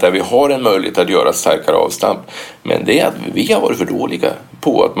momentumet där vi har en möjlighet att göra ett starkare avstamp. Men det är att vi har varit för dåliga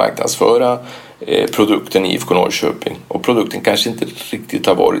på att marknadsföra produkten i IFK Norrköping och produkten kanske inte riktigt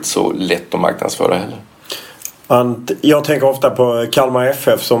har varit så lätt att marknadsföra heller. Jag tänker ofta på Kalmar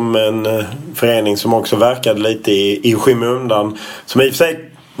FF som en förening som också verkade lite i skymundan. Som i och för sig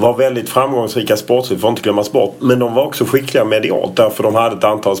var väldigt framgångsrika sportsligt, får inte glömmas bort. Men de var också skickliga medialt, därför de hade ett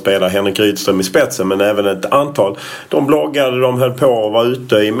antal spelare, Henrik Rydström i spetsen, men även ett antal. De bloggade, de höll på och var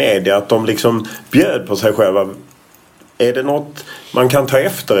ute i media, att de liksom bjöd på sig själva. Är det något man kan ta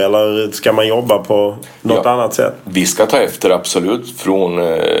efter, eller ska man jobba på något annat sätt? Vi ska ta efter absolut från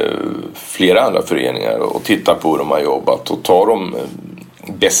flera andra föreningar och titta på hur de har jobbat och ta de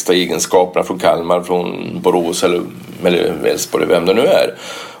bästa egenskaperna från Kalmar, från Borås eller Älvsborg, vem det nu är.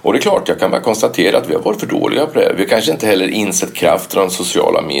 Och det är klart, jag kan bara konstatera att vi har varit för dåliga på det. Vi har kanske inte heller insett kraften av de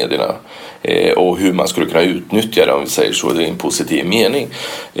sociala medierna och hur man skulle kunna utnyttja det, om vi säger så, det är en positiv mening.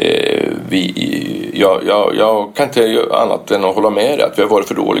 Jag kan inte göra annat än att hålla med dig att vi har varit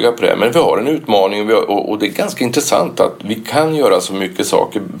för dåliga på det. Men vi har en utmaning och det är ganska intressant att vi kan göra så mycket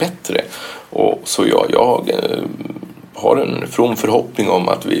saker bättre. Och så jag har en from förhoppning om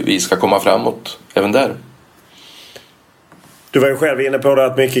att vi ska komma framåt även där. Du var ju själv inne på det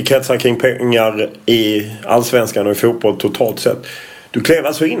att mycket kretsar kring pengar i allsvenskan och i fotboll totalt sett. Du klev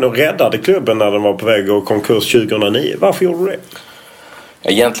alltså in och räddade klubben när den var på väg att gå konkurs 2009. Varför gjorde du det?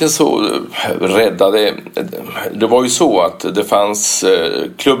 Egentligen så räddade... Det var ju så att det fanns...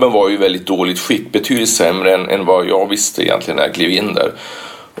 Klubben var ju väldigt dåligt skick. Betydligt sämre än vad jag visste egentligen när jag klev in där.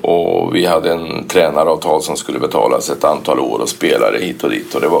 Och vi hade en tränaravtal som skulle betalas ett antal år och spelare hit och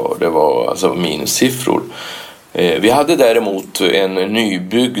dit. Och det var alltså minussiffror. Vi hade däremot en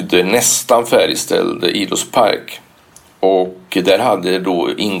nybyggd, nästan färdigställd idrottspark. Och där hade det då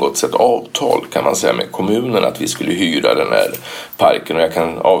ingått ett avtal, kan man säga, med kommunen att vi skulle hyra den här parken. Och jag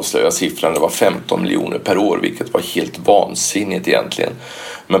kan avslöja siffran, det var 15 miljoner per år, vilket var helt vansinnigt egentligen.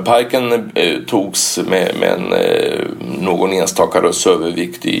 Men parken togs med någon enstaka rösts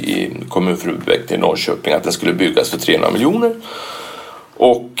övervikt i kommunfullmäktige i Norrköping att den skulle byggas för 300 miljoner.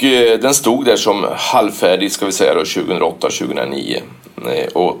 Och den stod där som halvfärdig, ska vi säga då, 2008-2009.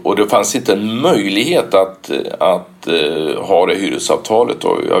 Och det fanns inte en möjlighet att ha det hyresavtalet.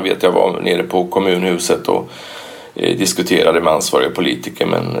 Och jag var nere på kommunhuset och diskuterade med ansvariga politiker,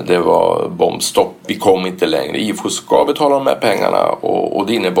 men det var bombstopp. Vi kom inte längre. IFK ska betala de här pengarna och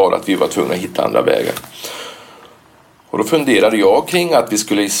det innebar att vi var tvungna att hitta andra vägar. Och då funderade jag kring att vi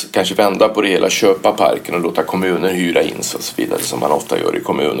skulle kanske vända på det hela, köpa parken och låta kommunen hyra in sig och så vidare, som man ofta gör i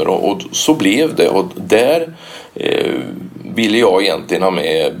kommuner. Och så blev det. Och där ville jag egentligen ha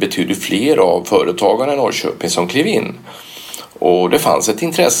med betydligt fler av företagarna i Norrköping som klev in. Och det fanns ett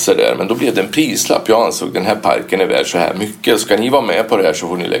intresse där, men då blev det en prislapp. Jag ansåg den här parken är värd så här mycket. Ska ni vara med på det här så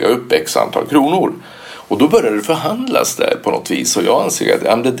får ni lägga upp x antal kronor. Och då började det förhandlas där på något vis. Och jag anser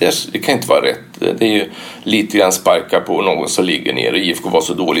att det kan inte vara rätt. Det är ju lite grann sparka på någon som ligger ner. IFK var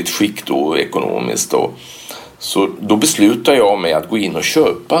så dåligt skick då ekonomiskt. Så då beslutade jag mig att gå in och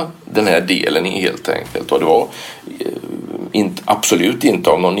köpa den här delen helt enkelt. Och det var absolut inte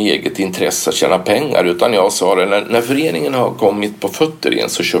av någon eget intresse att tjäna pengar. Utan jag sa det, när föreningen har kommit på fötter igen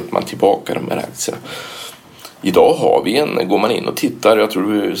så köper man tillbaka de här aktierna. Idag har vi går man in och tittar, jag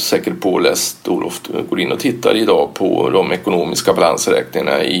tror du är säkert påläst Olof, går in och tittar idag på de ekonomiska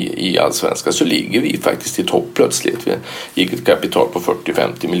balansräkningarna i allsvenskan, så ligger vi faktiskt i topp plötsligt. Vi gick ett kapital på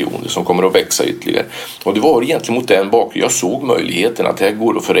 40-50 miljoner som kommer att växa ytterligare. Och det var egentligen mot den bakgrunden jag såg möjligheten att det här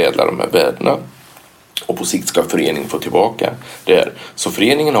går att förädla de här värdena. Och på sikt ska föreningen få tillbaka det här. Så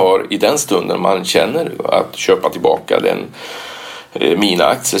föreningen har i den stunden man känner att köpa tillbaka mina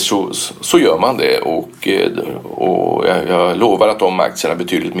aktier så gör man det och jag lovar att de aktierna är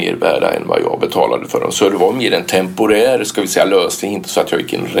betydligt mer värda än vad jag betalade för dem. Så det var mer en temporär, ska vi säga, lösning, inte så att jag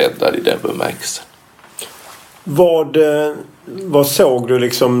gick in och räddade i den bemärkelsen. Vad såg du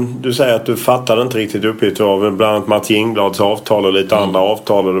liksom, du säger att du fattade inte riktigt uppgifter av bland annat Mats Inglads avtal och lite andra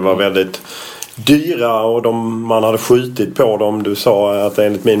avtal, och det var väldigt dyra och man hade skjutit på dem. Du sa att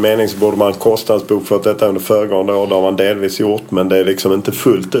enligt min mening så borde man kostnadsbokfört detta under föregående år. Det har man delvis gjort, men det är liksom inte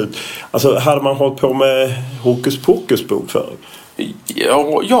fullt ut. Alltså, hade man hållit på med hokus pokus bokföring?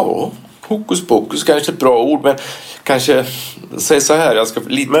 Ja, hokus pokus kanske ett bra ord, men kanske säg så här, jag ska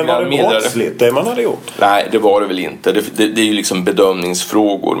lite men var det brottsligt det man hade gjort? Nej, det var det väl inte. Det är ju liksom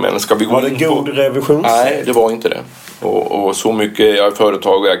bedömningsfrågor, men ska vi gå var det god revision? Nej, det var inte det. Och så mycket jag är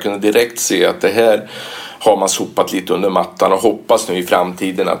företag och jag kunde direkt se att det här har man sopat lite under mattan och hoppas nu i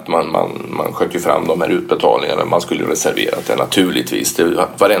framtiden att man sköter fram de här utbetalningarna. Man skulle reserverat det naturligtvis.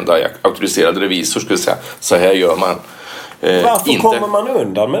 Varenda auktoriserad revisor skulle säga, så här gör man. Varför kommer man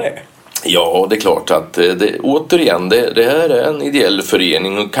undan med det? Ja, det är klart att det här är en ideell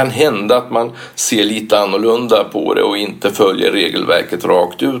förening och kan hända att man ser lite annorlunda på det och inte följer regelverket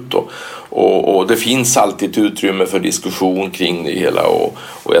rakt ut då. Och det finns alltid ett utrymme för diskussion kring det hela.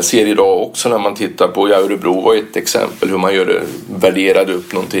 Och jag ser idag också när man tittar på, Örebro var ett exempel hur man värderade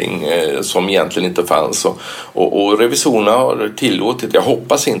upp någonting som egentligen inte fanns. Och revisorerna har tillåtit, jag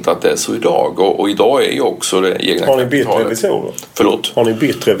hoppas inte att det är så idag. Och idag är ju också det egna Har ni bytt revisorer? Förlåt? Har ni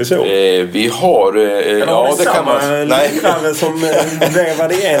bytt revisorer? Vi har... ja, det kan man... Nej. som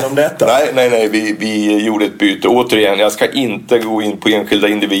vävade igenom detta? Nej. Vi gjorde ett byte. Återigen, jag ska inte gå in på enskilda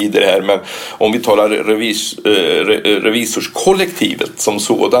individer här, men om vi talar revisorskollektivet som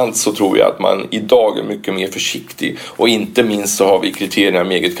sådant, så tror jag att man idag är mycket mer försiktig. Och inte minst så har vi kriterierna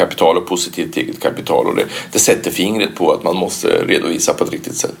med eget kapital och positivt eget kapital. Och det sätter fingret på att man måste redovisa på ett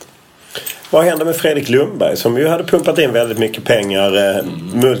riktigt sätt. Vad händer med Fredrik Lundberg som ju hade pumpat in väldigt mycket pengar?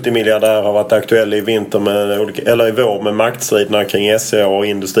 Multimiljardär, har varit aktuell i vinter i vår med maktstriderna kring SCA och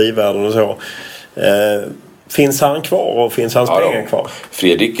industrivärlden och så. Finns han kvar och finns hans pengar kvar?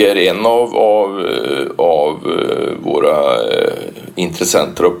 Fredrik är en av våra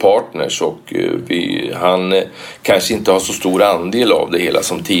intressenter och partners, och han kanske inte har så stor andel av det hela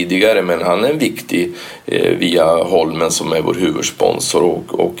som tidigare, men han är en viktig via Holmen som är vår huvudsponsor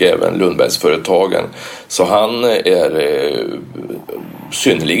och även Lundbergsföretagen. Så han är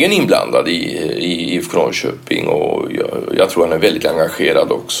synnerligen inblandad i IFK Norrköping, och jag tror han är väldigt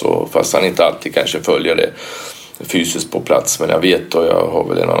engagerad också, fast han inte alltid kanske följer det fysiskt på plats, men jag vet, och jag har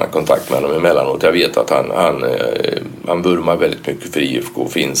väl en annan kontakt med honom emellanåt, jag vet att han vurmar väldigt mycket för IFK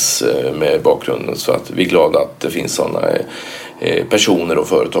och finns med bakgrunden, så att vi är glada att det finns sådana personer och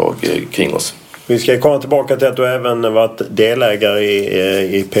företag kring oss. Vi ska komma tillbaka till att du även varit delägare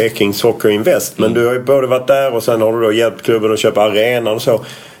i Peking Soccer Invest, men du har ju både varit där och sen har du då hjälpt klubben att köpa arenan och så.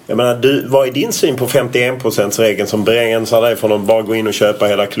 Jag menar, vad är din syn på 51%-regeln som begränsar dig från att bara gå in och köpa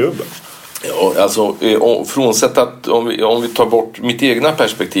hela klubben? Ja, alltså, frånsett att om vi tar bort mitt egna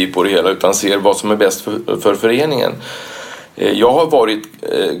perspektiv på det hela utan ser vad som är bäst för föreningen. Jag har varit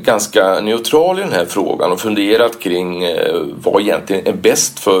ganska neutral i den här frågan och funderat kring vad egentligen är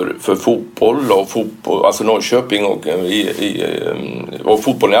bäst för fotboll och fotboll, alltså Norrköping och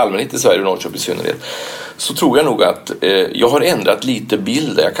fotbollen i allmänhet i Sverige och Norrköping i synnerhet. Så tror jag nog att jag har ändrat lite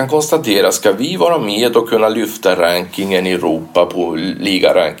bilder. Jag kan konstatera, ska vi vara med och kunna lyfta rankingen i Europa på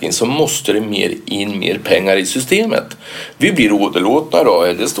ligaranking, så måste det in mer pengar i systemet. Vi blir åderlåtna då.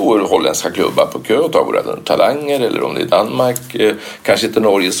 Det står holländska klubbar på kö och tar våra talanger, eller om det är Danmark, kanske inte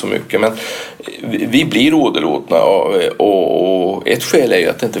Norge så mycket, men vi blir åderlåtna, och ett skäl är ju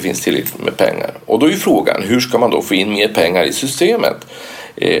att det inte finns tillräckligt med pengar. Och då är ju frågan, hur ska man då få in mer pengar i systemet?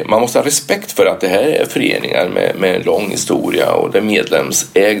 Man måste ha respekt för att det här är föreningar med en lång historia, och det är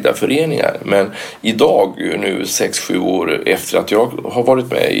medlemsägda föreningar. Men idag, nu 6-7 år efter att jag har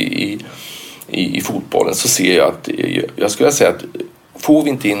varit med i fotbollen, så ser jag att jag skulle säga att får vi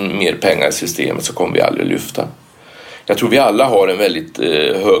inte in mer pengar i systemet så kommer vi aldrig lyfta. Jag tror vi alla har en väldigt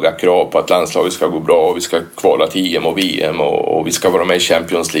höga krav på att landslaget ska gå bra, och vi ska kvala till EM och VM, och vi ska vara med i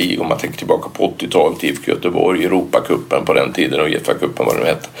Champions League, om man tänker tillbaka på 80-talet, IFK Göteborg, Europacupen på den tiden och UEFA-cupen vad det nu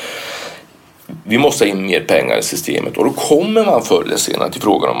hette. Vi måste ha in mer pengar i systemet, och då kommer man förr eller senare till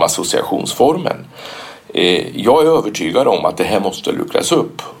frågan om associationsformen. Jag är övertygad om att det här måste luckras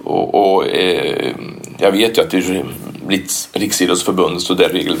upp, och jag vet ju att det är Riksidrottsförbundet och det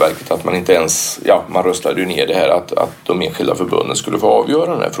regelverket att man inte ens, man röstade ju ner det här att de enskilda förbunden skulle få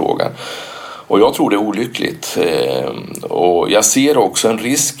avgöra den här frågan. Och jag tror det är olyckligt. Och jag ser också en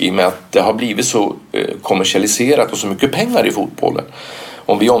risk i med att det har blivit så kommersialiserat och så mycket pengar i fotbollen.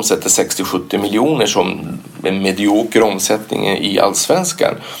 Om vi omsätter 60-70 miljoner som en medioker omsättning i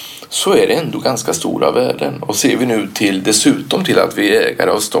allsvenskan, så är det ändå ganska stora värden. Och ser vi nu dessutom till att vi är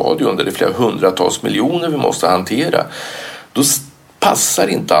ägare av stadion där det är flera hundratals miljoner vi måste hantera, då passar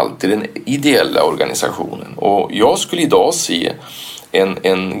inte alltid den ideella organisationen. Och jag skulle idag se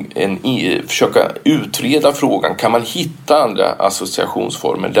försöka utreda frågan, kan man hitta andra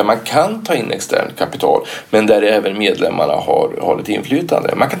associationsformer där man kan ta in externt kapital, men där även medlemmarna har ett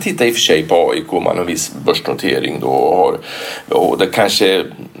inflytande. Man kan titta i och för sig på AIK, man har en viss börsnotering då, och det kanske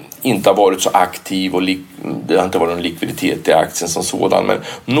inte har varit så aktiv, och det har inte varit någon likviditet i aktien som sådan, men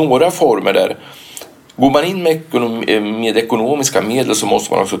några former där går man in med ekonomiska medel, så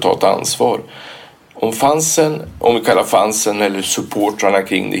måste man också ta ett ansvar. Om vi kallar fansen eller supportrarna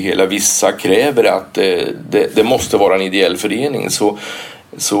kring det hela, vissa kräver att det måste vara en ideell förening, så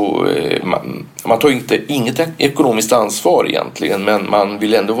man tar inget ekonomiskt ansvar egentligen, men man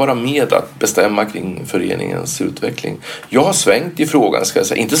vill ändå vara med att bestämma kring föreningens utveckling. Jag har svängt i frågan, ska jag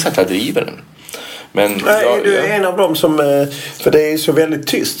säga. Inte så att jag driver den, Men är du en av dem som, för det är så väldigt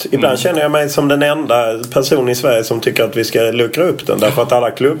tyst. Ibland känner jag mig som den enda person i Sverige som tycker att vi ska luckra upp den. Därför att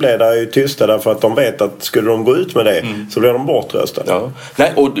alla klubbledare är ju tysta därför att de vet att skulle de gå ut med det så blir de bortröstade. Ja.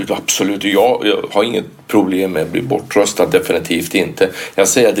 Nej, och absolut, jag har inget problem med att bli bortröstad, definitivt inte. Jag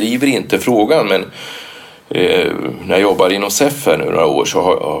säger, jag driver inte frågan, men när jag jobbar inom SEF nu några år så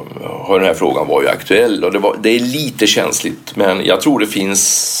har den här frågan varit aktuell, och det är lite känsligt, men jag tror det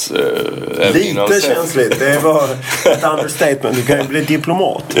finns lite känsligt, det var ett understatement. Du kan ju bli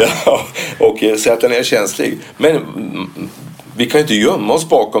diplomat. Ja, och säga att den är känslig, men vi kan inte gömma oss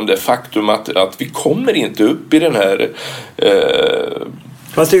bakom det faktum att vi kommer inte upp i den här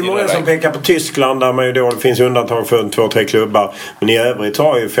fast det är många som pekar på Tyskland där man ju då, det finns undantag för 2-3 klubbar, men i övrigt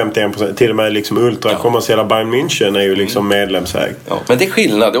har ju 51%, till och med liksom ultrakommersiella Bayern München är ju liksom medlemsägd. Ja, men det är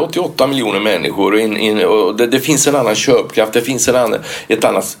skillnad, det är 88 miljoner människor och det finns en annan köpkraft, det finns ett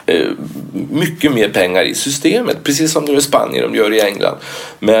annat mycket mer pengar i systemet, precis som det är i Spanien, de gör i England.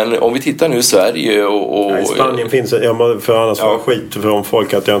 Men om vi tittar nu i Sverige och nej, Spanien finns, för annars var skit för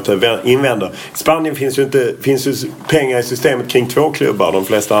folk att jag inte invänder. I Spanien finns ju pengar i systemet kring 2 klubbar. De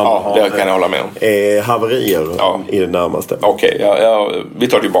flesta andra det kan jag hålla med om. Haverier i det närmaste. Okej, vi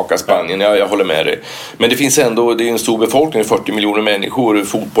tar tillbaka Spanien. Jag håller med dig. Men det finns ändå, det är en stor befolkning, 40 miljoner människor.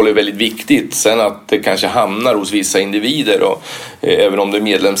 Fotboll är väldigt viktigt. Sen att det kanske hamnar hos vissa individer. Och, även om det är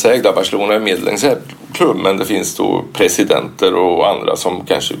medlemsägda, Barcelona är medlemsägd klubb, men det finns då presidenter och andra som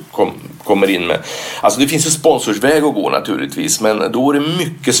kanske kommer in med. Alltså det finns ju sponsorsväg att gå naturligtvis, men då är det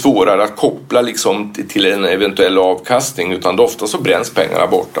mycket svårare att koppla liksom till en eventuell avkastning, utan då ofta så bränns pengarna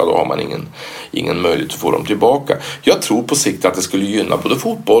borta, då har man ingen möjlighet att få dem tillbaka. Jag tror på sikt att det skulle gynna både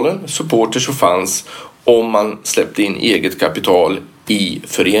fotbollen, supporters och fans om man släppte in eget kapital i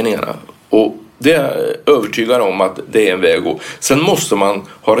föreningarna, och det är övertygad om att det är en väg att gå. Sen måste man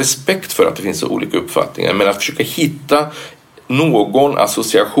ha respekt för att det finns olika uppfattningar, men att försöka hitta någon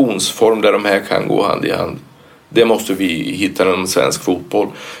associationsform där de här kan gå hand i hand, det måste vi hitta inom svensk fotboll.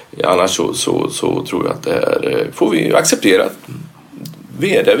 Annars så tror jag att det här får vi acceptera.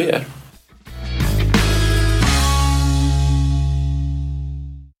 Vi är där vi är.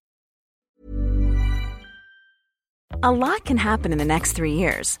 A lot can happen in the next 3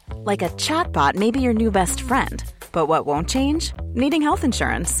 years. Like a chatbot may be your new best friend. But what won't change? Needing health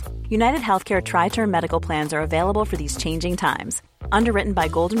insurance. United Healthcare Tri-Term Medical Plans are available for these changing times. Underwritten by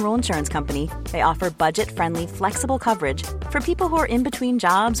Golden Rule Insurance Company, they offer budget-friendly, flexible coverage for people who are in between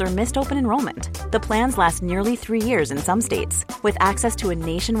jobs or missed open enrollment. The plans last nearly 3 years in some states, with access to a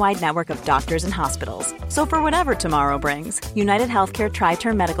nationwide network of doctors and hospitals. So for whatever tomorrow brings, United Healthcare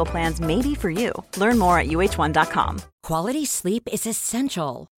Tri-Term Medical Plans may be for you. Learn more at uh1.com. Quality sleep is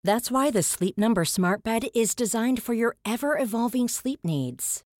essential. That's why the Sleep Number Smart Bed is designed for your ever-evolving sleep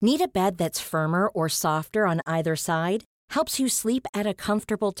needs. Need a bed that's firmer or softer on either side? Helps you sleep at a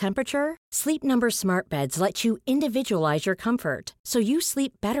comfortable temperature? Sleep Number Smart Beds let you individualize your comfort, so you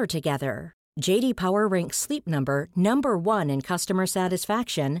sleep better together. J.D. Power ranks Sleep Number #1 in customer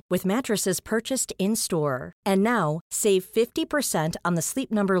satisfaction with mattresses purchased in-store. And now, save 50% on the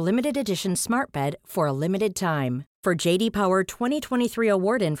Sleep Number Limited Edition Smart Bed for a limited time. For J.D. Power 2023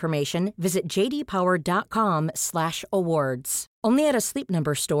 award information, visit jdpower.com/awards. Only at a Sleep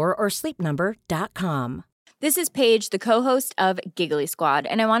Number store or sleepnumber.com. This is Paige, the co-host of Giggly Squad,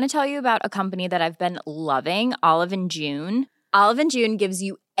 and I want to tell you about a company that I've been loving, Olive & June. Olive & June gives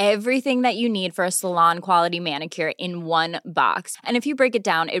you everything that you need for a salon-quality manicure in one box. And if you break it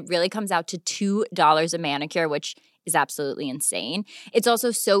down, it really comes out to $2 a manicure, which is absolutely insane. It's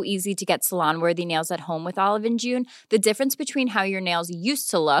also so easy to get salon-worthy nails at home with Olive & June. The difference between how your nails used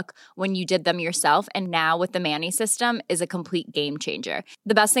to look when you did them yourself and now with the Mani system is a complete game changer.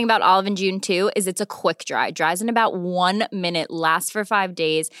 The best thing about Olive & June, too, is it's a quick dry. Dries in about 1 minute, lasts for 5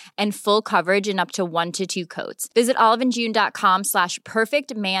 days, and full coverage in up to 1 to 2 coats. Visit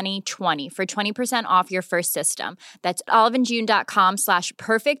oliveandjune.com/perfectmani20 for 20% off your first system. That's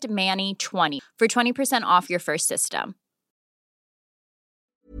oliveandjune.com/perfectmani20 for 20% off your first system.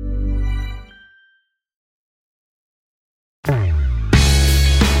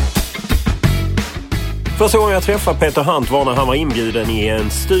 Första gången jag träffade Peter Hunt var när han var inbjuden i en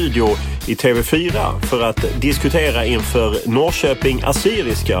studio i TV4 för att diskutera inför Norrköping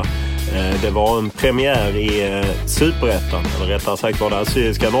Assyriska. Det var en premiär i Superettan, eller rättare sagt var det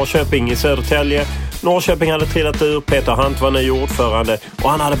Assyriska Norrköping i Södertälje. Norrköping hade trillat ur, Peter Hunt var ny ordförande och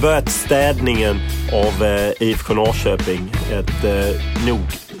han hade börjat städningen av IFK Norrköping. Ett nog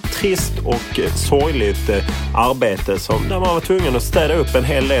trist och sorgligt arbete där man var tvungen att städa upp en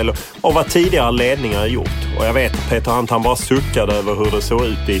hel del av vad tidigare ledningar gjort. Och jag vet, Peter Hunt han bara suckade över hur det såg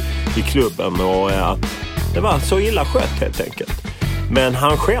ut i klubben och att det var så illa skött helt enkelt. Men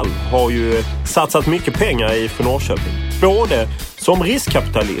han själv har ju satsat mycket pengar i IFK Norrköping. Både som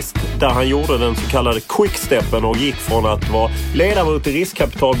riskkapitalist, där han gjorde den så kallade quicksteppen och gick från att vara ledamot i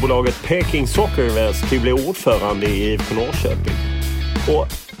riskkapitalbolaget Peking Soccer Invest till att bli ordförande i IFK Norrköping. Och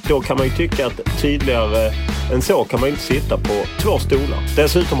då kan man ju tycka att tydligare än så kan man inte sitta på 2 stolar.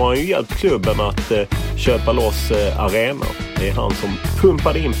 Dessutom har han ju hjälpt klubben att köpa loss arenor. Det är han som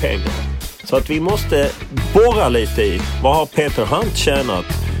pumpade in pengar. Så att vi måste borra lite i vad har Peter Hunt tjänat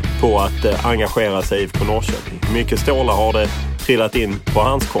på att engagera sig i IFK Norrköping. Hur mycket stålar har det trillat in på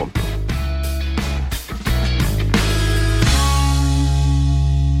hans konto?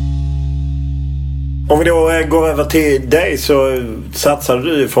 Om vi då går över till dig, så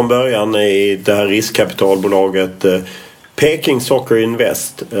satsade du från början i det här riskkapitalbolaget Peking Soccer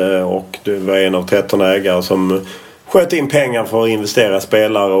Invest, och du var en av 13 ägare som sköt in pengar för att investera i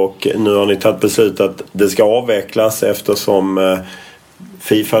spelare, och nu har ni tagit beslut att det ska avvecklas eftersom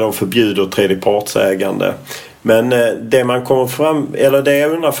FIFA då förbjuder tredjepartsägande. Men det man kommer fram, eller det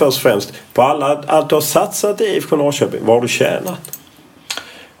jag undrar först och främst, på allt du har satsat i IFK Norrköping, vad har du tjänat?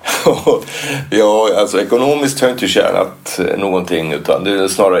 Ja, alltså ekonomiskt har jag inte tjänat någonting, utan det är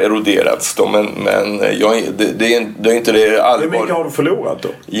snarare eroderats då, men det är inte det allvar. Hur mycket har du förlorat då?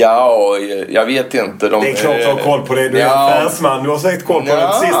 Ja, jag vet inte. Det är klart du har koll på det, du är affärsman, du har säkert koll på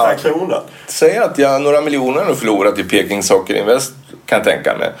den sista kronan. Säg att jag några miljoner har förlorat i Peking Soccer Invest, kan jag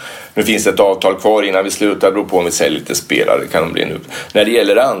tänka mig. Nu finns det ett avtal kvar innan vi slutar, beror på om vi säljer lite spelare, kan de bli nu. När det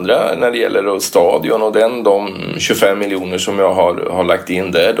gäller andra, när det gäller stadion och de 25 miljoner som jag har lagt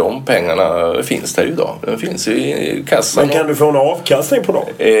in där, de pengarna finns där idag. De finns i kassan. Men kan du få en avkastning på dem?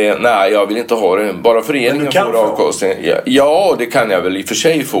 Nej, jag vill inte ha det. Bara föreningen får avkastning. Ja, det kan jag väl i och för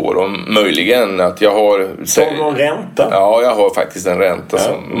sig få. Om möjligen att jag har... Har du någon ränta? Ja, jag har faktiskt en ränta.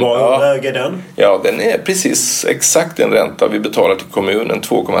 Vad hög är den? Ja, den är precis exakt den ränta vi betalar till kommunen.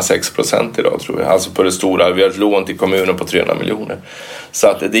 2,6% idag, tror jag. Alltså på det stora. Vi har ett lån till kommunen på 300 miljoner. Så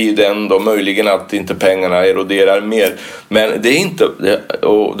att det är ju den då, möjligen att inte pengarna eroderar mer. Men det är inte,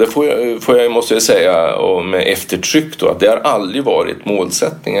 och det måste jag säga och med eftertryck då, att det har aldrig varit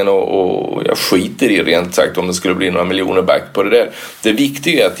målsättningen, och jag skiter i rent sagt om det skulle bli några miljoner back på det där. Det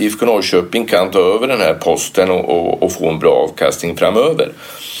viktiga är att IFK Norrköping kan ta över den här posten och få en bra avkastning framöver.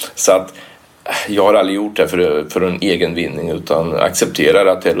 Så att jag har aldrig gjort det för en egen vinning, utan accepterar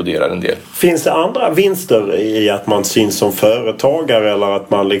att det eroderar en del. Finns det andra vinster i att man syns som företagare, eller att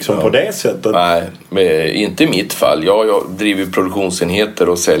man liksom på det sättet? Nej, inte i mitt fall. Jag driver produktionsenheter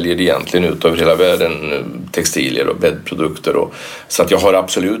och säljer egentligen ut över hela världen textilier och bäddprodukter. Så att jag har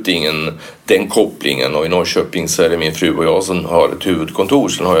absolut ingen den kopplingen, och i Norrköping så är det min fru och jag som har ett huvudkontor,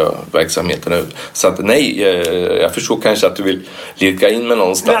 sen har jag verksamheten ut. Så att nej, jag förstår kanske att du vill lirka in med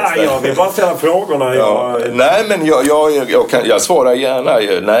någonstans. Nej, jag vill bara ställa frågorna. Nej, men jag svarar gärna.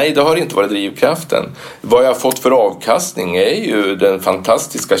 Nej, det har inte varit drivkraften. Vad jag har fått för avkastning är ju den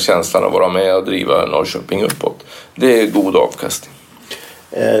fantastiska känslan att vara med och driva Norrköping uppåt. Det är god avkastning.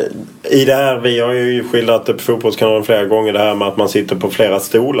 I det här, vi har ju skildrat det på Fotbollskanalen flera gånger, det här med att man sitter på flera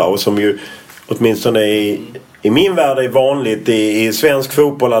stolar, och som ju åtminstone i min värld är vanligt i svensk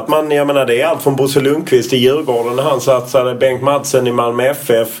fotboll, att man, jag menar, det är allt från Bosse Lundqvist i Djurgården när han satsade, Bengt Madsen i Malmö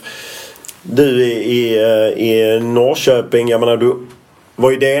FF, du i Norrköping, jag menar, du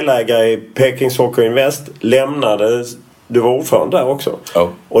var ju delägare i Peking Soccer Invest, du var ordförande där också. Ja.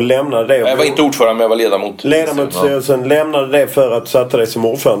 Och lämnade det. Jag var inte ordförande, men jag var ledamot. Ledamotsstyrelsen lämnade det för att sätta dig som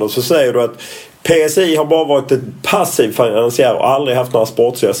ordförande. Och så säger du att PSI har bara varit ett passiv finansiär och aldrig haft några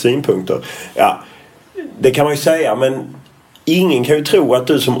sportsliga synpunkter. Ja, det kan man ju säga, men ingen kan ju tro att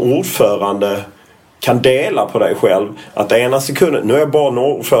du som ordförande kan dela på dig själv. Att ena sekunden, nu är jag bara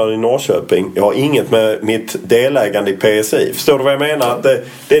ordförande i Norrköping, jag har inget med mitt delägande i PSI. Förstår du vad jag menar? Att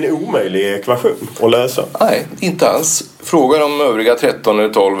det är en omöjlig ekvation att lösa. Nej, inte alls. Fråga de övriga 13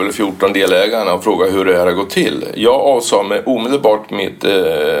 eller 12 eller 14 delägarna och fråga hur det här har gått till. Jag avsade mig omedelbart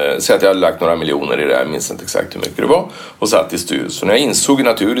säg att jag hade lagt några miljoner i det här, jag minns inte exakt hur mycket det var, och satt i styrelsen. Jag insåg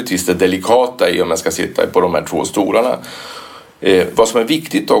naturligtvis det delikata i om jag ska sitta på de här 2 stolarna. Vad som är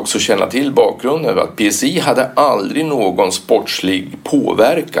viktigt också att känna till bakgrunden är att PSI hade aldrig någon sportslig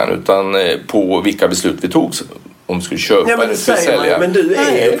påverkan, utan på vilka beslut vi tog, om vi skulle köpa eller skulle sälja. Men du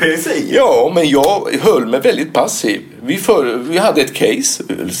är ju PSI. Ja, men jag höll mig väldigt passiv. Vi hade ett case,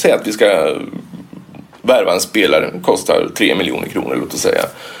 säg att vi ska värva en spelare, kostar 3 miljoner kronor, låt oss säga.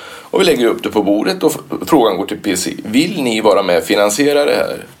 Och vi lägger upp det på bordet och frågan går till PSI. Vill ni vara med och finansiera det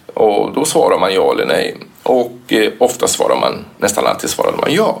här? Och då svarar man ja eller nej. Och ofta svarar man, nästan alltid svarar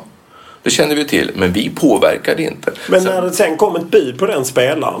man ja. Det kände vi till, men vi påverkade inte. Men när det sen kom ett bud på den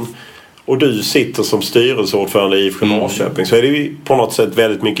spelaren och du sitter som styrelseordförande i IFK Norrköping, så är det ju på något sätt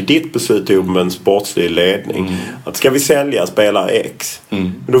väldigt mycket ditt beslut ihop med en sportslig ledning. Att ska vi sälja spelare X?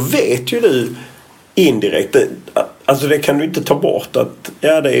 Men då vet ju du indirekt, alltså det kan du inte ta bort, att det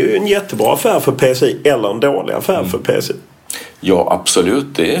är ju en jättebra affär för PSI eller en dålig affär för PSI. Ja,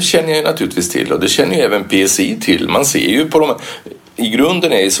 absolut. Det känner jag naturligtvis till, och det känner ju även PSI till. Man ser ju på de... I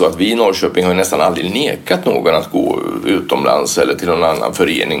grunden är det så att vi i Norrköping har nästan aldrig nekat någon att gå utomlands eller till någon annan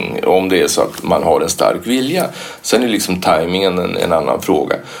förening om det är så att man har en stark vilja. Sen är liksom tajmingen en annan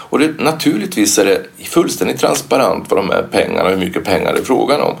fråga. Och naturligtvis är det fullständigt transparent vad de här pengarna, hur mycket pengar det är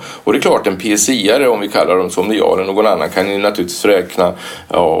frågan om. Och det är klart, en PSI-are, om vi kallar dem som det jag eller någon annan, kan ju naturligtvis räkna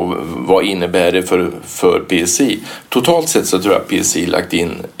vad innebär det för PSI. Totalt sett så tror jag att PSI lagt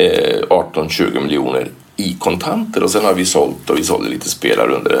in 18-20 miljoner i kontanter, och sen har vi sålde lite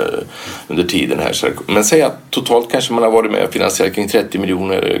spelare under tiden här. Men säg att totalt kanske man har varit med och finansierat kring 30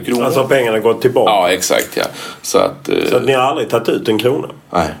 miljoner kronor. Alltså pengarna har gått tillbaka? Ja, exakt. Ja. Så att ni har aldrig tagit ut en krona?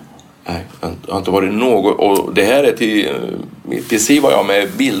 Nej, det har inte varit något. Och det här är till... Precis var jag med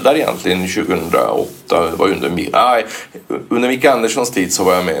bildar egentligen 2008. Det var under Micke Anderssons tid så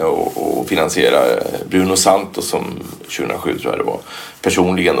var jag med och finansierade Bruno Santos som 2007 tror jag det var.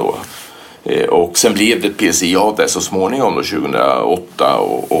 Personligen då. Och sen blev det ett PSI av det så småningom då 2008,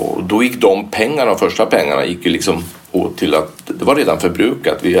 och då gick de första pengarna gick ju liksom åt till att det var redan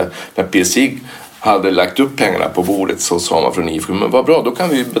förbrukat. När PSI hade lagt upp pengarna på bordet så sa man från IFK, men vad bra, då kan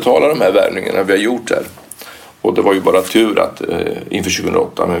vi betala de här värvningarna vi har gjort här. Och det var ju bara tur att inför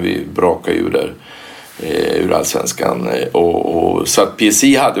 2008, men vi brakade ju där ur allsvenskan, och så att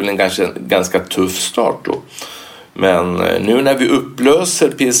PSI hade väl en ganska tuff start då. Men nu när vi upplöser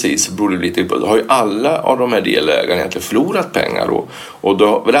PSI så beror det lite på, har ju alla av de här delägarna egentligen förlorat pengar och det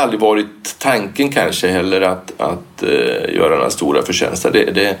har väl aldrig varit tanken kanske heller att göra några stora förtjänster.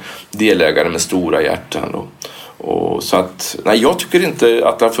 Det är delägare med stora hjärtan och så att, nej, jag tycker inte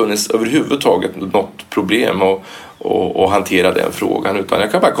att det har funnits överhuvudtaget något problem och hantera den frågan, utan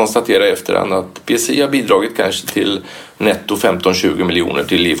jag kan bara konstatera efterhand att PSI har bidragit kanske till netto 15-20 miljoner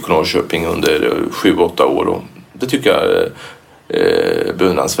till IFK Norrköping under 7-8 år, och det tycker jag är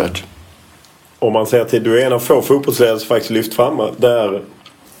beundransvärt. Om man säger till du är en av få fotbollsledare som faktiskt lyft fram där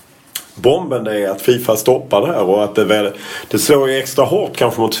bomben är att FIFA stoppar det här, och att det slår ju extra hårt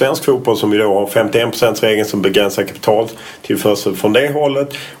kanske mot svensk fotboll som ju då har 51%-regeln som begränsar kapitaltillförsel från det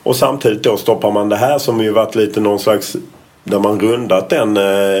hållet, och samtidigt då stoppar man det här som ju varit lite någon slags där man rundat den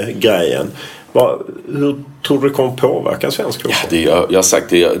grejen. Hur tror du det kommer påverka svensk fotboll? Ja, jag har sagt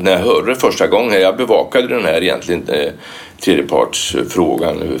det när jag hörde det första gången. Jag bevakade den här egentligen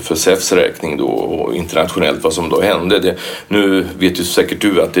tredjepartsfrågan för SEFs räkning då, och internationellt vad som då hände. Nu vet ju säkert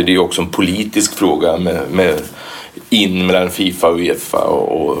du att det är också en politisk fråga med mellan FIFA och UEFA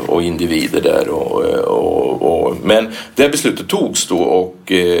och individer där men det beslutet togs då,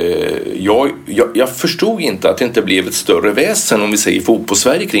 och jag förstod inte att det inte blev ett större väsen, om vi säger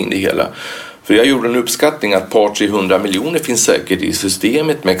fotbollssverige, kring det hela. För jag gjorde en uppskattning att 200-300 miljoner finns säkert i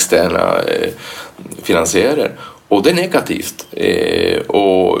systemet med externa finansiärer. Och det är negativt.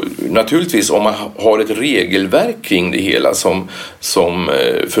 Och naturligtvis om man har ett regelverk kring det hela som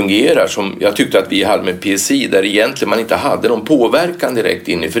fungerar, som jag tyckte att vi hade med PSI, där egentligen man inte hade någon påverkan direkt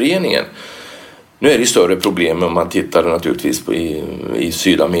in i föreningen. Nu är det större problem om man tittar naturligtvis på i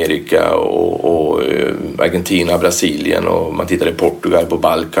Sydamerika och Argentina, Brasilien, och man tittar i Portugal, på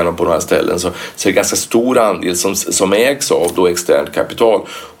Balkan och på några ställen, så är det ganska stor andel som ägs av då externt kapital,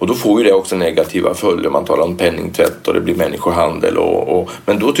 och då får ju det också negativa följder. Man talar om penningtvätt och det blir människohandel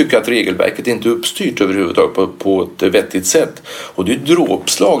men då tycker jag att regelverket inte är uppstyrt överhuvudtaget på ett vettigt sätt, och det är ett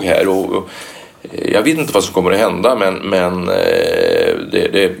dråpslag här, och jag vet inte vad som kommer att hända, men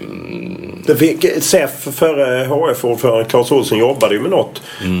det fick SEF före HF-ordförande Claes Olsson jobbade ju med något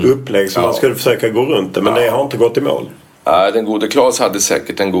upplägg som man skulle försöka gå runt det, men det har inte gått i mål. Ja, den gode Claes hade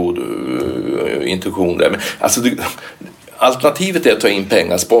säkert en god intention där, men alltså alternativet är att ta in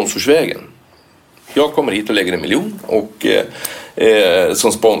pengar sponsorsvägen. Jag kommer hit och lägger 1 miljon och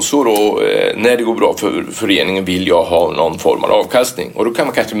som sponsor, och när det går bra för föreningen vill jag ha någon form av avkastning, och då kan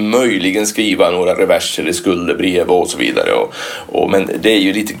man kanske möjligen skriva några reverser i skuldebrev och så vidare, men det är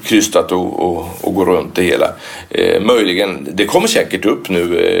ju lite krystat att gå runt det hela. Möjligen, det kommer säkert upp nu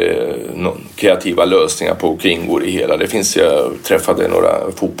kreativa lösningar på och kringgår i hela. Jag träffade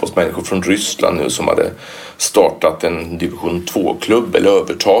några fotbollsmänniskor från Ryssland nu som hade startat en division 2-klubb eller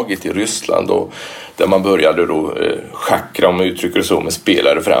övertaget i Ryssland, och där man började då schackra, om man uttrycker det så, med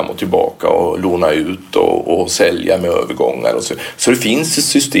spelare fram och tillbaka och låna ut och sälja med övergångar och så det finns ett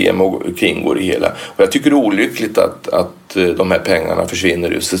system och kringgår i hela, och jag tycker det är olyckligt att de här pengarna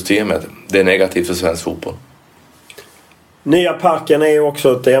försvinner ur systemet. Det är negativt för svensk fotboll. Nya parken är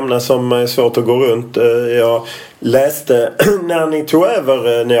också ett ämne som är svårt att gå runt. Jag läste när ni tog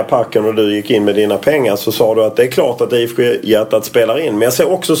över Nya parken och du gick in med dina pengar, så sa du att det är klart att IFK Hjärtat spelar in. Men jag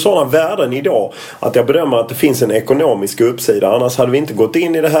ser också sådana värden idag att jag bedömer att det finns en ekonomisk uppsida. Annars hade vi inte gått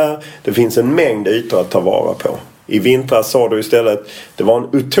in i det här. Det finns en mängd ytor att ta vara på. I vintras sa du istället det var en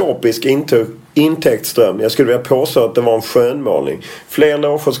utopisk intäktsström. Jag skulle vilja påstå att det var en skönmålning. Fler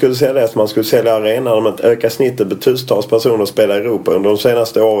loger skulle säljas, man skulle sälja arenan, med att öka snittet med tusentals personer spela i Europa. Under de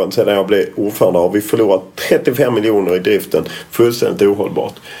senaste åren sedan jag blev ordförande har vi förlorat 35 miljoner i driften. Fullständigt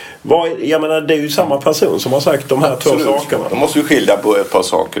ohållbart. Jag menar, det är ju samma person som har sagt de här två sakerna. Då måste vi skilja på ett par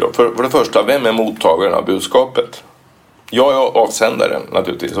saker då. För det första, vem är mottagaren av budskapet? Jag är avsändaren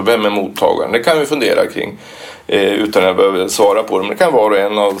naturligtvis, och vem är mottagaren? Det kan vi fundera kring utan att jag behöver svara på det. Men det kan vara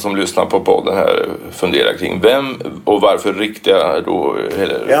en av som lyssnar på podden här fundera kring vem och varför riktiga då...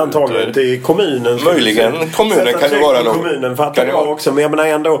 Eller, antagligen inte i kommunen. Möjligen, kommunen kan ju vara något. Kommunen fattar jag också, men jag menar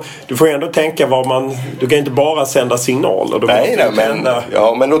ändå, du får ändå tänka vad man... Du kan inte bara sända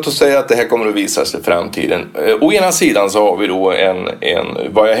signaler. Men låt oss säga att det här kommer att visa sig i framtiden. Å ena sidan så har vi då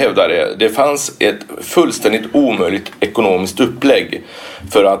vad jag hävdar är, det fanns ett fullständigt omöjligt ekonomiskt upplägg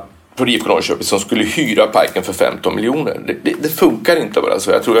för IFK Norrköping som skulle hyra parken för 15 miljoner. Det funkar inte bara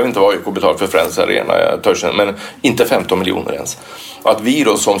så. Jag tror inte var IFK betalt för Friends Arena, men inte 15 miljoner ens. Och att vi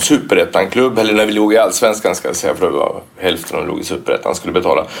då som superettan-klubb, eller när vi låg i Allsvenskan ska jag säga, för det var hälften av låg i superettan, skulle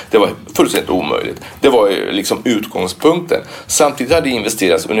betala. Det var fullständigt omöjligt. Det var ju liksom utgångspunkten. Samtidigt hade det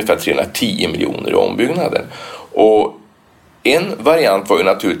investerats ungefär 310 miljoner i ombyggnaden. Och en variant var ju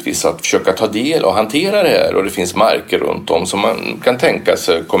naturligtvis att försöka ta del och hantera det här, och det finns marker runt om som man kan tänka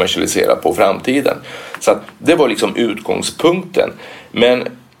sig kommersialisera på framtiden. Så att det var liksom utgångspunkten. Men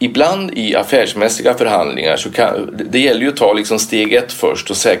ibland i affärsmässiga förhandlingar så det gäller ju att ta liksom steg 1 först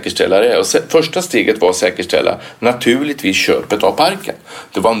och säkerställa det. Och första steget var att säkerställa naturligtvis köpet av parken.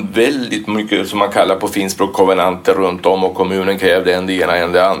 Det var en väldigt mycket som man kallar på finspråk kovenanter runt om, och kommunen krävde en det ena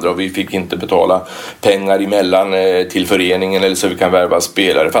en det andra, och vi fick inte betala pengar emellan till föreningen eller så vi kan värva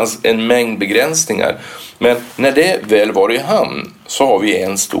spelare. Det fanns en mängd begränsningar. Men när det väl var i hamn så har vi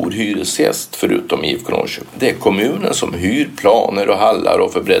en stor hyresgäst förutom IFK Norrköping. Det är kommunen som hyr planer och hallar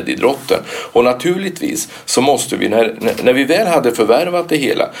och för breddidrotten. Och naturligtvis så måste vi, när vi väl hade förvärvat det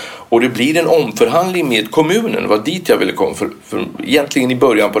hela och det blir en omförhandling med kommunen, var dit jag ville komma. För egentligen i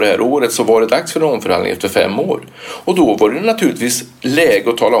början på det här året så var det dags för en omförhandling efter 5 år. Och då var det naturligtvis läge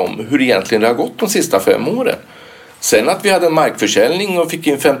att tala om hur egentligen det har gått de sista 5 åren. Sen att vi hade en markförsäljning och fick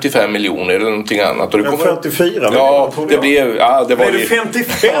in 55 eller någonting annat. Och det 54? Ja, det blev... Ja, det var blev det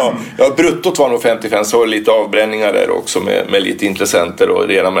 55? Ja, bruttot var nog 55, så var det lite avbränningar där också med lite intressenter och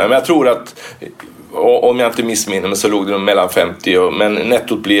redan. Men jag tror att, om jag inte missminner mig, så låg det mellan 50 men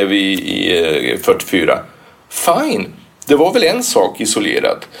nettot blev i 44. Fine! Det var väl en sak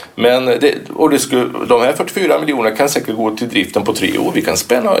isolerat. Men de här 44 miljoner kan säkert gå till driften på 3 år. Vi kan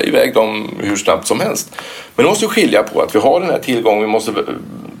spänna iväg dem hur snabbt som helst. Men det måste skilja på att vi har den här tillgången. Vi måste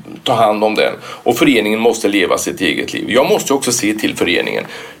ta hand om den. Och föreningen måste leva sitt eget liv. Jag måste också se till föreningen.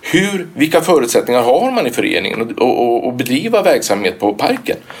 Vilka förutsättningar har man i föreningen och bedriva verksamhet på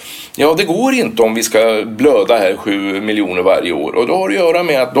parken? Ja, det går inte om vi ska blöda här 7 miljoner varje år. Och då har det att göra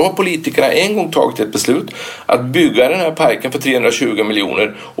med att då har politikerna en gång tagit ett beslut att bygga den här parken för 320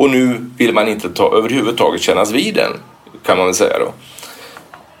 miljoner. Och nu vill man inte överhuvudtaget kännas vid den, kan man väl säga då.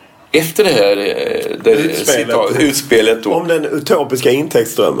 Efter det här utspelet då, om den utopiska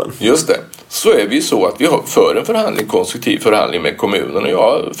intäktsströmmen. Just det. Så är vi så att vi för en konstruktiv förhandling med kommunen. Och jag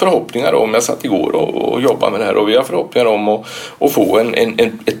har förhoppningar om, jag satt igår och jobbade med det här, och vi har förhoppningar om att få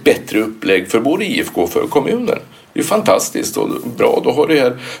ett bättre upplägg för både IFK och för kommunen. Det är fantastiskt och bra. Då har det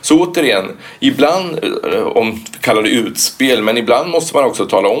här. Så återigen, ibland, om vi kallar det utspel, men ibland måste man också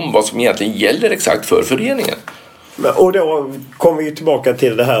tala om vad som egentligen gäller exakt för föreningen. Och då kommer vi tillbaka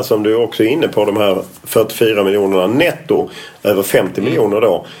till det här som du också är inne på, de här 44 miljonerna netto, över 50 miljoner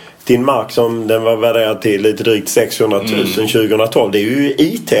då. Till en mark som den var värderad till lite drygt 600 000 2012. Det är ju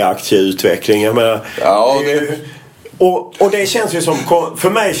IT-aktieutveckling. Jag menar, Och det känns ju som, för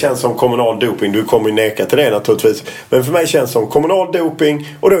mig känns som kommunal doping. Du kommer ju neka till det naturligtvis. Men för mig känns som kommunal doping.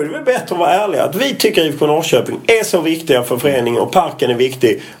 Och då är det väl bättre att vara ärliga. Att vi tycker IFK Norrköping är så viktiga för föreningen och parken är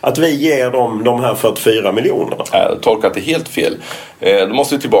viktig. Att vi ger dem de här 44 miljonerna. Jag har tolkat det helt fel. Då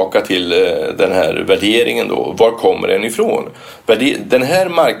måste vi tillbaka till den här värderingen då. Var kommer den ifrån? Den här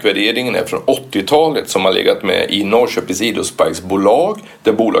markvärderingen är från 80-talet som har legat med i Norrköpings idrottsparksbolag.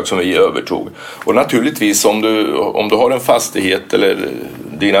 Det bolag som vi övertog. Och naturligtvis om du har en fastighet eller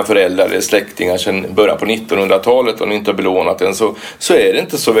dina föräldrar eller släktingar sedan början på 1900-talet och ni inte har belånat den så är det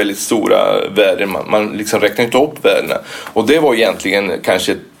inte så väldigt stora värden. Man liksom räknar inte upp värdena. Och det var egentligen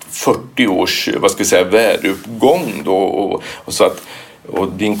kanske 40 års värdeuppgång då och så att och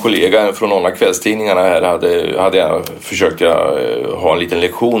din kollega från någon av kvällstidningarna här hade försökt ha en liten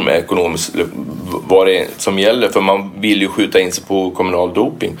lektion med ekonomiskt vad det är som gäller, för man vill ju skjuta in sig på kommunal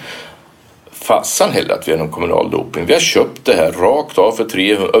doping. Fassan heller att vi har någon kommunal doping. Vi har köpt det här rakt av för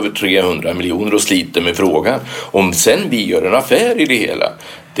över 300 miljoner och sliter med frågan. Om sen vi gör en affär i det hela,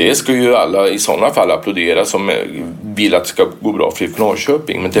 det ska ju alla i sådana fall applådera som vill att det ska gå bra för IFK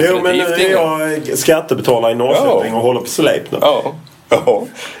Norrköping. Men definitivt men nu är jag skattebetalare i Norrköping och håller på Sleipner. Ja,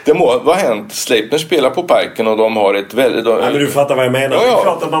 det må ha hänt. Sleipner spelar på parken och de har ett väldigt... Ja, men du fattar vad jag menar. Ja. Det är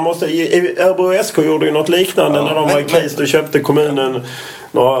klart att man måste... Örebro SK gjorde ju något liknande när de var i kris. Då köpte kommunen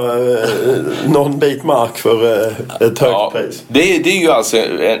någon bit mark för ett högt pris. Det är ju alltså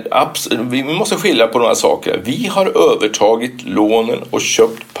vi måste skilja på några saker. Vi har övertagit lånen och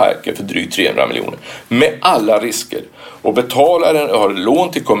köpt parken för drygt 300 miljoner. Med alla risker. Och har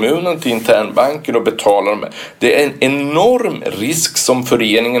lån till kommunen, till internbanken och betalar dem. Det är en enorm risk som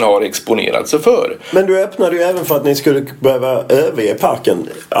föreningen har exponerat sig för. Men du öppnade ju även för att ni skulle behöva överge parken.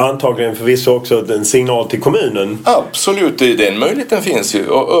 Antagligen förvisso också en signal till kommunen. Absolut, den möjligheten finns ju.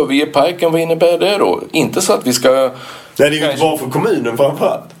 Och överge parken, vad innebär det då? Inte så att vi ska... Nej, det är ju inte bara för kommunen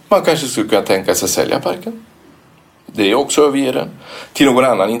framförallt. Man kanske skulle kunna tänka sig sälja parken. Det är också överge den. Till någon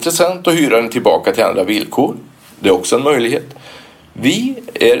annan intressent och hyra den tillbaka till andra villkor. Det är också en möjlighet. Vi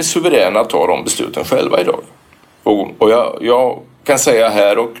är suveräna att ta de besluten själva idag. Och jag kan säga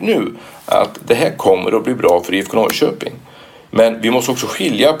här och nu att det här kommer att bli bra för IFK Norrköping. Men vi måste också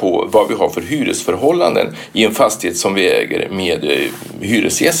skilja på vad vi har för hyresförhållanden i en fastighet som vi äger med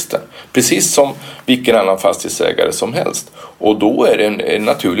hyresgästen. Precis som vilken annan fastighetsägare som helst. Och då är det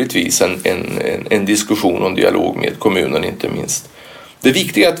naturligtvis en diskussion och en dialog med kommunen inte minst. Det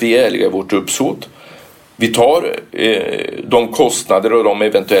viktiga är att vi är ärliga i vårt uppsåt. Vi tar de kostnader och de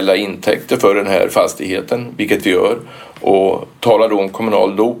eventuella intäkter för den här fastigheten, vilket vi gör. Och talar då om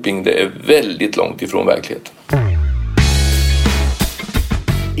kommunal doping, det är väldigt långt ifrån verkligheten.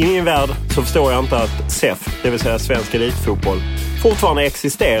 I min värld så förstår jag inte att SEF, det vill säga Svensk Elitfotboll, fortfarande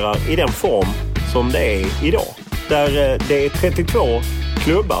existerar i den form som det är idag. Där det är 32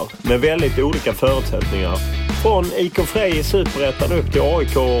 klubbar med väldigt olika förutsättningar. Från IK Frej i Superettan upp till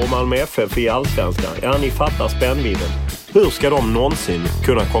AIK och Malmö FF i Allsvenskan. Ja, ni fattar spännvidden. Hur ska de någonsin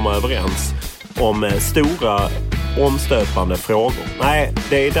kunna komma överens om stora omstöpande frågor? Nej,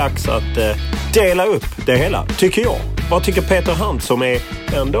 det är dags att dela upp det hela, tycker jag. Vad tycker Peter Hunt, som är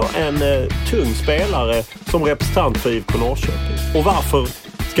ändå en tung spelare som representant för IFK Norrköping? Och varför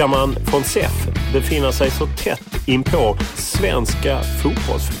ska man från SEF befinna sig så tätt in på Svenska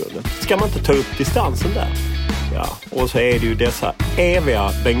fotbollsförbundet? Ska man inte ta upp distansen där? Ja, och så är det ju dessa eviga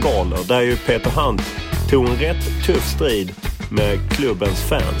bengaler där ju Peter Hunt tog en rätt tuff strid med klubbens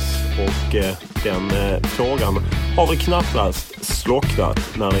fans. Och den frågan har väl knappast slocknat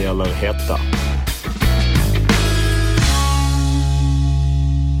när det gäller hetta.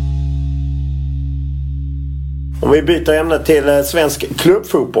 Om vi byter ämne till svensk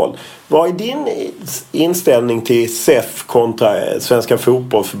klubbfotboll. Vad är din inställning till SEF kontra Svenska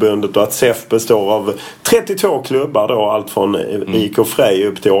fotbollsförbundet och att SEF består av 32 klubbar då, allt från IK Frej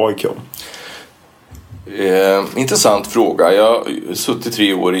upp till AIK? Intressant fråga. Jag har suttit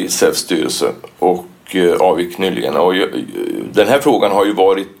 3 år i SEFs styrelse och avgick nyligen. Och den här frågan har ju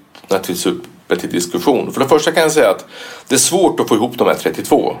varit naturligtvis uppe till diskussion. För det första kan jag säga att det är svårt att få ihop de här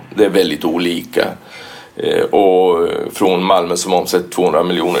 32. Det är väldigt olika. Och från Malmö som omsätter 200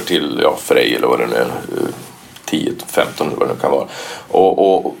 miljoner till Frej eller vad det nu är, 10-15 eller vad det kan vara.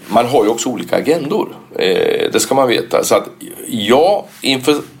 Och man har ju också olika agendor. Det ska man veta. Så att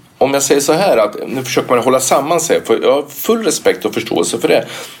om jag säger så här att nu försöker man hålla samman sig, för jag har full respekt och förståelse för det,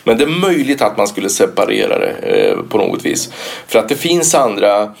 men det är möjligt att man skulle separera det på något vis, för att det finns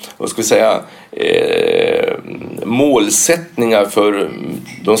andra, vad ska vi säga, målsättningar för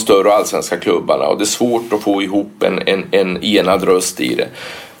de större allsvenska klubbarna och det är svårt att få ihop en enad röst i det.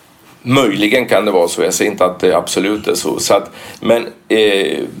 Möjligen kan det vara så, jag säger inte att det absolut är så att, men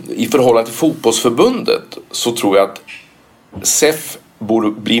i förhållande till fotbollsförbundet så tror jag att SEF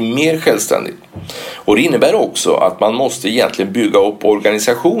borde bli mer självständigt. Och det innebär också att man måste egentligen bygga upp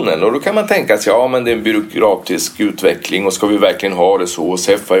organisationen. Och då kan man tänka sig, ja men det är en byråkratisk utveckling och ska vi verkligen ha det så? Och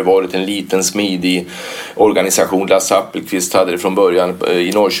SEF har ju varit en liten smidig organisation. Lasse Appelqvist hade det från början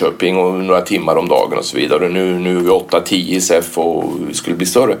i Norrköping och några timmar om dagen och så vidare. Och nu är vi 8-10 i SEF och skulle bli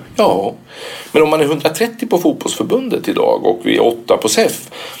större. Ja, men om man är 130 på fotbollsförbundet idag och vi är 8 på SEF.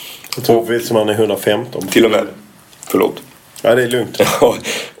 Jag tror att man är 115. Till och med. Förlåt. Ja, det är lugnt.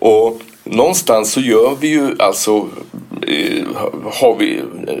 Och någonstans så gör vi ju alltså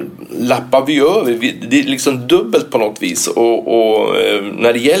lappar vi över, det är liksom dubbelt på något vis och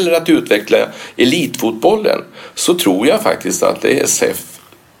när det gäller att utveckla elitfotbollen så tror jag faktiskt att det är SEF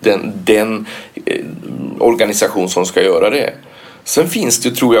den organisation som ska göra det. Sen finns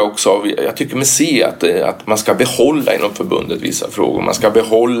det, tror jag också, jag tycker mig se att man ska behålla inom förbundet vissa frågor, man ska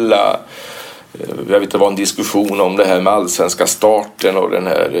behålla. Jag vet inte, det var en diskussion om det här med allsvenska starten och den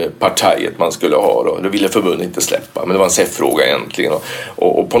här partiet man skulle ha då. Det ville förbundet inte släppa, men det var en SEF-fråga egentligen.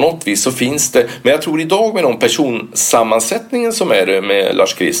 Och på något vis så finns det, men jag tror idag med de personsammansättningen som är det med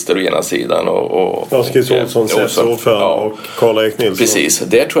Lars Christer å ena sidan och Lars Olsson, SEFs ordförande och Karl-Erik Nilsson. Precis,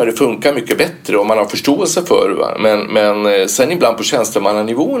 där tror jag det funkar mycket bättre och man har förståelse för det. Men sen ibland på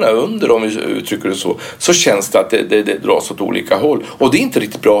tjänstemannanivåerna under, om vi uttrycker det så känns det att det dras åt olika håll. Och det är inte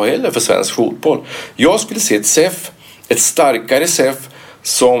riktigt bra heller för svensk fotboll. Jag skulle se ett starkare SEF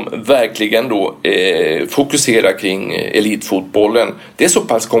som verkligen då fokuserar kring elitfotbollen. Det är så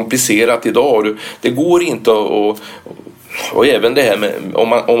pass komplicerat idag. Det går inte att och även det här med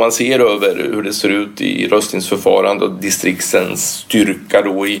om man ser över hur det ser ut i röstningsförfarande och distriktens styrka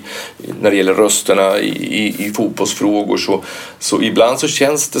då när det gäller rösterna i fotbollsfrågor så ibland så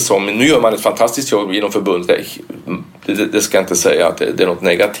känns det som, nu gör man ett fantastiskt jobb inom förbundet, det ska jag inte säga att det är något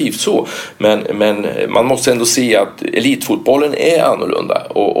negativt så, men man måste ändå se att elitfotbollen är annorlunda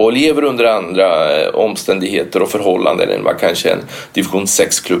och lever under andra omständigheter och förhållanden än vad kanske en division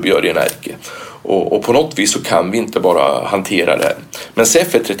 6-klubb gör i Närke. Och på något vis så kan vi inte bara hantera det här. Men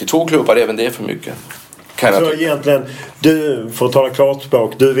SEF är 32 klubbar, även det är för mycket. Så egentligen, du får tala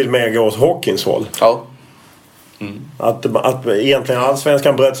klarspråk, du vill mer gå åt hockeyns håll? Ja. Att egentligen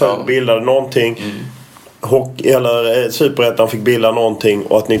allsvenskan bröt sig ut, bildade någonting, eller Superettan fick bilda någonting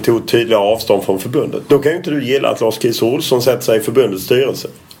och att ni tog tydliga avstånd från förbundet. Då kan ju inte du gilla att Lars Olsson sätter sig i förbundets styrelse.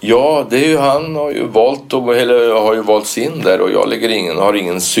 Ja, det är ju, han har ju valt sin där och jag har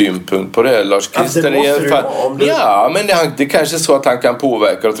ingen synpunkt på det. Lars Christer men det kanske är så att han kan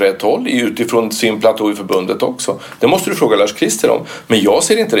påverka åt rätt håll utifrån sin platå i förbundet också. Det måste du fråga Lars Christer om. Men jag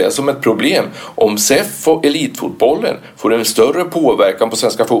ser inte det som ett problem. Om SEF och elitfotbollen får en större påverkan på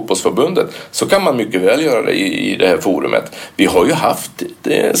Svenska fotbollsförbundet så kan man mycket väl göra det i det här forumet. Vi har ju haft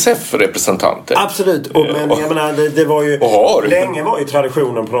SEF-representanter. Absolut, men jag menar, det var ju länge var ju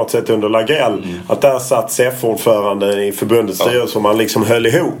traditionen på något sätt under Lagrell att där satt SEF-ordförande i förbundets styrelse och man liksom höll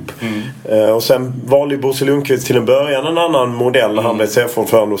ihop. Och sen valde ju Bosse Lundqvist till en början en annan modell när han blev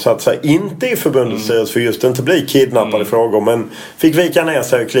SEF-ordförande och satt sig inte i förbundets styrelse för just inte bli kidnappade frågor, men fick vika ner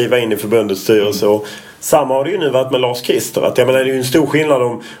sig och kliva in i förbundets styrelse. Och samma har det ju nu varit med Lars Christer. Att jag menar, det är ju en stor skillnad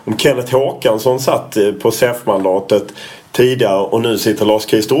om Kenneth Håkansson satt på SEF-mandatet tidigare och nu sitter Lars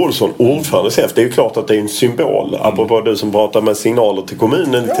Christer Olsson ordförande i SEF. Det är ju klart att det är en symbol. Apropå du som pratar med signaler till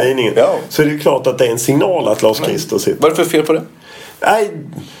kommunen i tidningen. Så är det ju klart att det är en signal att Lars Christer sitter. Varför fel på det? Nej,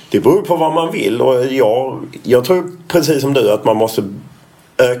 det beror på vad man vill. Och jag tror precis som du att man måste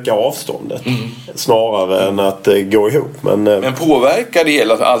öka avståndet snarare än att gå ihop. Men påverkar det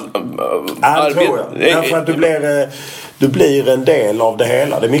hela arbetet? Därför att du blir en del av det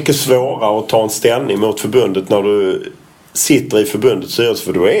hela. Det är mycket svårare att ta en ställning mot förbundet när du sitter i förbundets styrelse,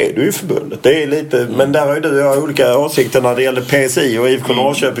 för då är du i förbundet. Det är lite, men där har ju du olika åsikter när det gäller PSI och IFK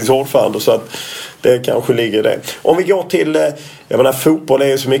Norrköpings ordförande, så att det kanske ligger det. Om vi går till, jag menar, fotboll är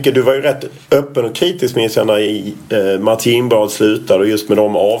ju så mycket, du var ju rätt öppen och kritisk med sig när Mats Jimbrad slutade och just med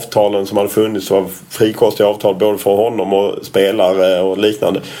de avtalen som hade funnits, så var frikostiga avtal både för honom och spelare och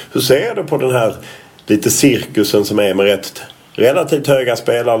liknande. Hur ser du på den här lite cirkusen som är med relativt höga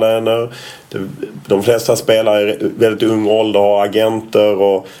spelarlöner? De flesta spelare i väldigt ung ålder har agenter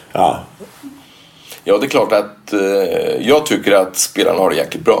och Ja, det är klart att jag tycker att spelarna har det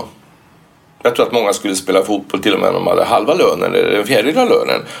jäkligt bra. Jag tror att många skulle spela fotboll till och med om de hade halva lönen eller en fjärdedel av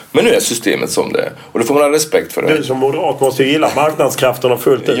lönen. Men nu är systemet som det är. Och det får man ha respekt för. Du som moderat måste ju gilla marknadskrafterna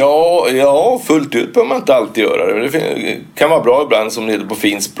fullt ut. Ja, fullt ut behöver man inte alltid göra det. Det kan vara bra ibland, som det heter på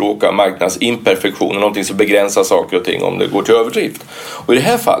fint språk, marknadsimperfektion. Någonting som begränsar saker och ting om det går till överdrift. Och i det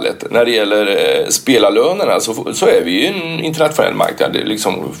här fallet, när det gäller spelarlönerna, så är vi ju en internationell marknad.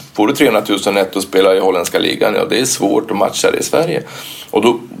 Liksom, får du 300 000 netto att spela i holländska ligan, ja, det är svårt att matcha det i Sverige. Och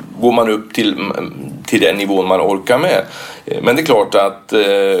då går man upp till den nivån man orkar med. Men det är klart att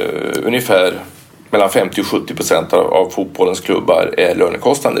ungefär mellan 50-70% av fotbollens klubbar är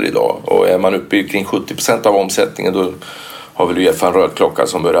lönekostnader idag. Och är man uppe kring 70% av omsättningen, då har väl UEFA en röd klocka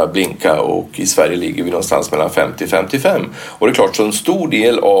som börjar blinka, och i Sverige ligger vi någonstans mellan 50-55. Och det är klart, så en stor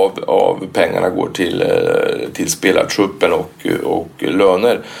del av pengarna går till spelartruppen och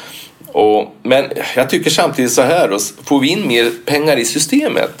löner. Men jag tycker samtidigt så här, får vi in mer pengar i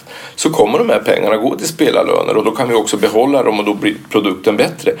systemet så kommer de här pengarna gå till spelarlöner, och då kan vi också behålla dem och då blir produkten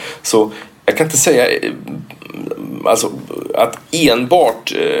bättre. Så jag kan inte säga alltså, att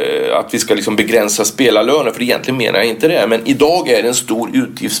enbart att vi ska liksom begränsa spelarlöner, för egentligen menar jag inte det. Men idag är det en stor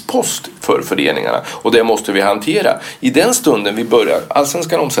utgiftspost för föreningarna, och det måste vi hantera. I den stunden vi börjar,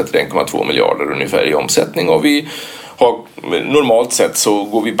 Allsvenskan omsätter 1,2 miljarder ungefär i omsättning, och vi har, normalt sett så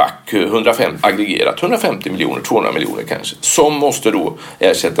går vi back 150 miljoner, 200 miljoner kanske, som måste då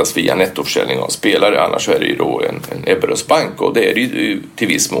ersättas via nettoförsäljning av spelare, annars är det ju då en Ebberöds bank, och det är det ju till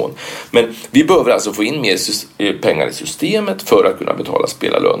viss mån. Men vi behöver alltså få in mer pengar i systemet för att kunna betala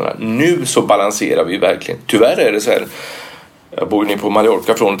spelarlönerna. Nu så balanserar vi verkligen. Tyvärr är det så här, jag bor ju på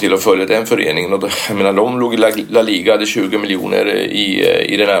Mallorca från och till och följde den föreningen, och då, jag menar, de låg i La Liga, hade 20 miljoner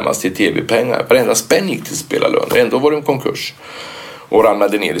i det närmaste i tv-pengar. Varenda spänn gick till spelarlöner, ändå var det en konkurs och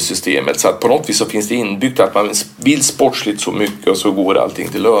ramlade ner i systemet. Så att på något vis så finns det inbyggt att man vill sportsligt så mycket, och så går allting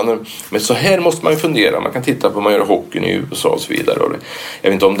till löner. Men så här måste man ju fundera. Man kan titta på hur man gör hockeyn i USA och så vidare. Jag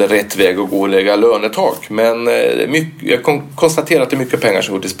vet inte om det är rätt väg att gå och lägga lönetak, men jag konstaterar att det är mycket pengar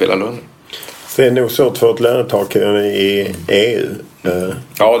som går till spelarlöner. Det är nog svårt för ett lönetak i EU.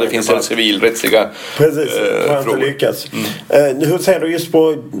 Ja, det finns en civilrättsliga frågor. Lyckas. Hur ser du just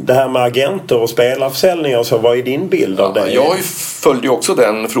på det här med agenter och spelarförsäljningar och så? Vad är din bild av det? Jag följde ju också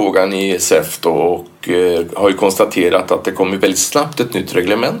den frågan i SEF då, och har ju konstaterat att det kommer väldigt snabbt ett nytt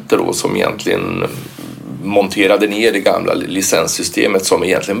reglemente då, som egentligen monterade ner det gamla licenssystemet, som är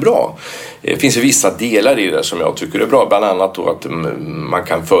egentligen bra. Det finns ju vissa delar i det som jag tycker är bra, bland annat då att man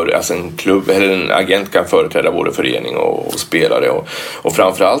kan alltså en klubb eller en agent kan företräda både förening och spelare, och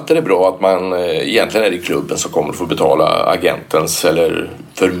framförallt är det bra att man egentligen är i klubben som kommer att få betala agentens eller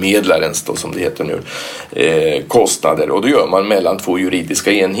förmedlarens då, som det heter nu, kostnader, och då gör man mellan två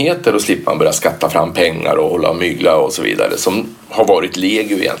juridiska enheter, och slipper man börja skatta fram pengar och hålla och mygla och så vidare, som har varit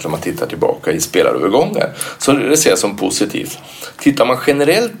legio egentligen om man tittar tillbaka i spelarövergångar. Så det ser jag som positivt. Tittar man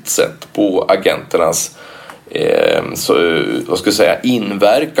generellt sett på agenternas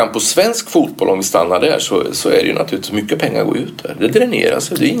inverkan på svensk fotboll, om vi stannar där, så är det ju naturligtvis mycket pengar går ut där. Det dräneras,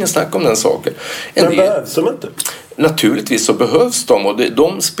 det är ingen snack om den saken. Men behövs de inte? Naturligtvis så behövs de, och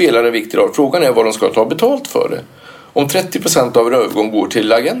de spelar en viktig roll. Frågan är vad de ska ta betalt för det. Om 30% av övergång går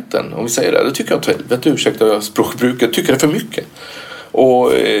till agenten, om vi säger det, då tycker jag att, ursäkta språkbruket, tycker det är för mycket.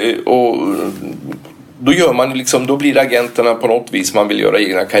 Och då gör man liksom, då blir agenterna på något vis, man vill göra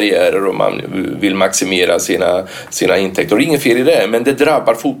egna karriärer och man vill maximera sina intäkter. Och det är inget fel i det, men det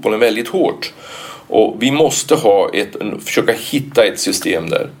drabbar fotbollen väldigt hårt. Och vi måste försöka hitta ett system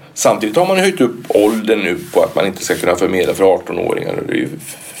där. Samtidigt har man höjt upp åldern nu på att man inte ska kunna förmedla för 18-åringar.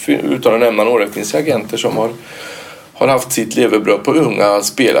 Utan att nämna några, det finns agenter som har haft sitt levebröd på unga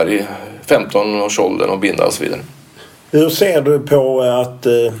spelare i 15-årsåldern och binda och så vidare. Hur ser du på att,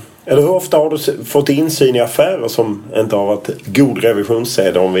 eller hur ofta har du fått insyn i affärer som inte har varit god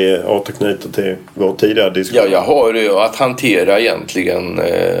revisionssed, om vi återknyter till vår tidigare diskussion? Ja, jag har att hantera egentligen,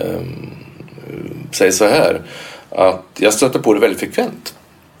 säg så här, att jag stöter på det väldigt frekvent.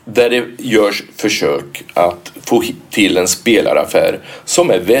 Där det görs försök att få till en spelaraffär som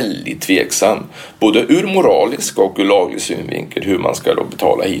är väldigt tveksam. Både ur moralisk och ur laglig synvinkel, hur man ska då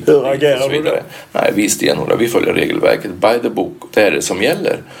betala hit och hur agerar du då? Nej, vi stenhårda, vi följer regelverket by the book. Det är det som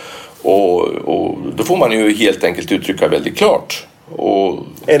gäller. Och då får man ju helt enkelt uttrycka väldigt klart.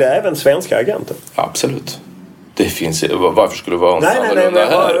 Är det även svenska agenter? Absolut. Det finns, varför skulle det vara annorlunda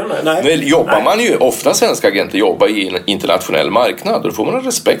här? Nej. Jobbar man ju, ofta svenska agenter jobbar i en internationell marknad, då får man ha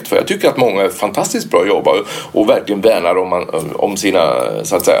respekt för. Jag tycker att många är fantastiskt bra jobbar och verkligen värnar om sina,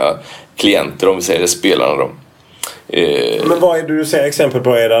 så att säga, klienter, om vi säger det, spelarna då. Men vad är det du ser exempel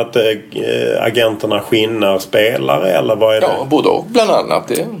på? Är det att agenterna skinnar spelare eller vad är det? Ja, både och bland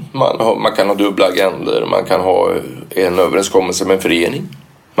annat. Man kan ha dubbla agenter, man kan ha en överenskommelse med en förening.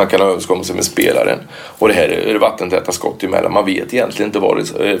 Man kan ha överenskommelse med spelaren. Och det här är vattentäta skott emellan. Man vet egentligen inte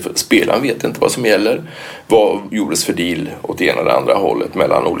spelaren vet inte vad som gäller. Vad gjordes för deal åt det ena eller andra hållet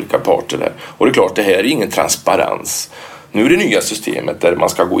mellan olika parter där. Och det är klart, det här är ingen transparens. Nu är det nya systemet där man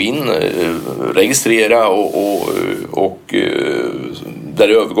ska gå in, registrera och där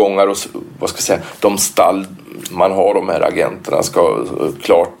är övergångar och vad ska jag säga, de stall man har de här agenterna ska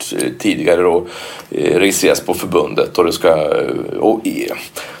klart tidigare då registreras på förbundet och det ska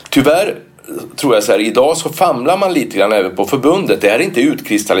tyvärr tror jag så här, idag så famlar man lite grann även på förbundet. Det här inte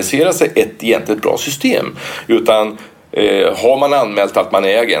utkristalliserat sig ett egentligen bra system utan har man anmält att man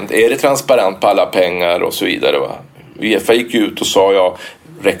är agent, är det transparent på alla pengar och så vidare va? UEFA gick ut och sa jag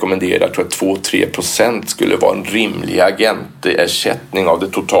rekommenderar, tror jag 2-3% skulle vara en rimlig agentersättning av det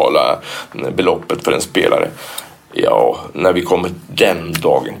totala beloppet för en spelare. Ja, när vi kommer den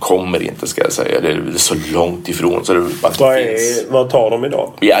dagen kommer inte ska jag säga. Det är så långt ifrån så det bara vad tar de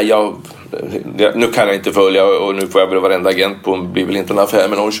idag? Ja, nu kan jag inte följa och nu får jag väl varenda agent på blir väl inte en affär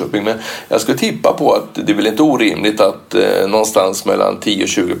med Norrköping men jag skulle tippa på att det är väl inte orimligt att någonstans mellan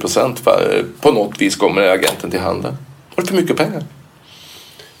 10-20% på något vis kommer agenten till handen. Var det för mycket pengar?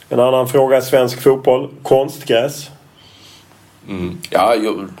 En annan fråga är svensk fotboll. Konstgräs. Ja,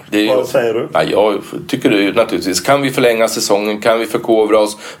 vad säger du? Ja, jag tycker det naturligtvis. Kan vi förlänga säsongen? Kan vi förkovra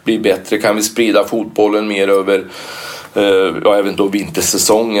oss? Bli bättre? Kan vi sprida fotbollen mer över även då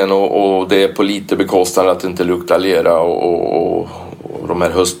vintersäsongen och det är på lite bekostnad att det inte luktar lera och de här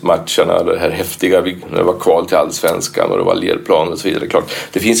höstmatcherna, det här häftiga när det var kval till Allsvenskan och det var lerplan och så vidare. Klart,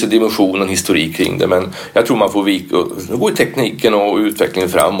 det finns en dimension och en historik kring det men jag tror man får gå i tekniken och utvecklingen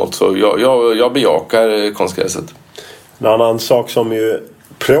framåt så jag bejakar konstgräset. En annan sak som ju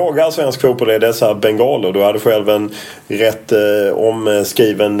plågar svensk fotboll är dessa bengaler. Du hade själv en rätt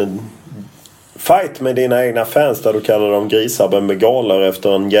omskriven fight med dina egna fans där du kallade dem grisar med bengaler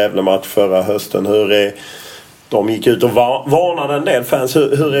efter en jävla match förra hösten. De gick ut och varnade en del fans.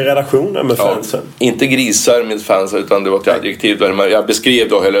 Hur är relationen med fansen? Ja, inte grisar med fans utan det var ett adjektiv där jag beskrev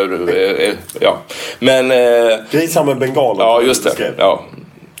då ja. Men grisar med bengaler. Ja, just det. Ja.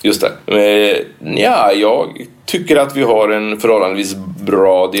 Just det. Jag tycker att vi har en förhållandevis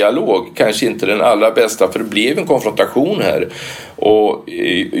bra dialog. Kanske inte den allra bästa för det blev en konfrontation här. Och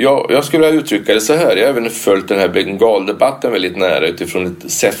jag skulle vilja uttrycka det så här. Jag har även följt den här bengaldebatten väldigt nära utifrån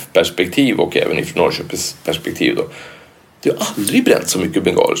ett SEF-perspektiv och även ifrån Norrköpings perspektiv då. Det har aldrig bränt så mycket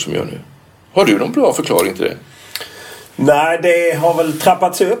bengaler som jag nu. Har du någon bra förklaring till det? Nej, det har väl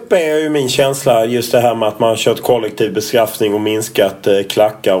trappats upp är ju min känsla just det här med att man har kört kollektiv bestraffning och minskat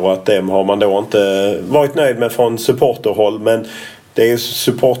klackar och att dem har man då inte varit nöjd med från supporterhåll men det är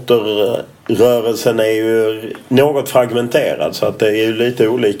supporterrörelsen är ju något fragmenterad så att det är ju lite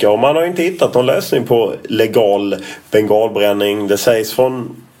olika och man har ju inte hittat någon lösning på legal bengalbränning. Det sägs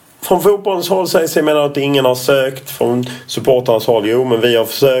från fotbollens håll sägs det att ingen har sökt. Från supporternas håll, men vi har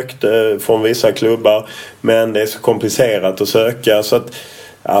försökt från vissa klubbar. Men det är så komplicerat att söka. Så att,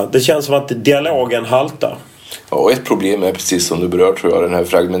 det känns som att dialogen haltar. Och ett problem är precis som du berör tror jag den här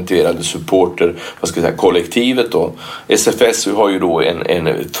fragmenterade supporter kollektivet då. SFSU har ju då en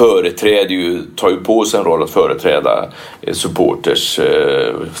tar ju på sig en roll att företräda supporters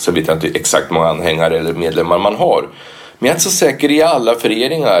så vet jag inte exakt många anhängare eller medlemmar man har. Men jag är inte så säker i alla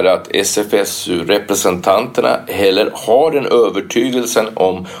föreningar att SFSU-representanterna heller har den övertygelsen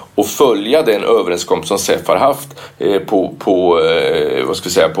om att följa den överenskommelse som SEF har haft på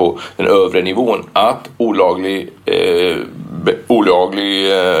den övre nivån att olaglig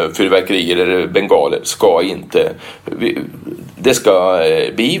fyrverkerier eller bengaler ska inte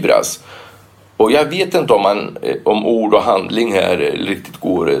beivras. Och jag vet inte om ord och handling här riktigt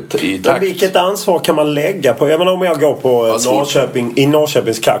går i takt. Men vilket ansvar kan man lägga på? Jag menar om jag går på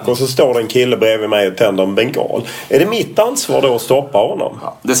Norrköpings kack och så står det en kille bredvid mig och tänder en bengal. Är det mitt ansvar då att stoppa honom?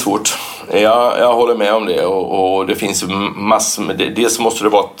 Ja, det är svårt. Jag håller med om det och det finns massor med dels måste det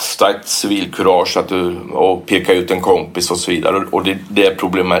vara ett starkt civilkurage och peka ut en kompis och så vidare och det är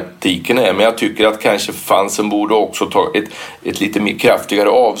problematiken är. Men jag tycker att kanske fansen borde också ta ett lite mer kraftigare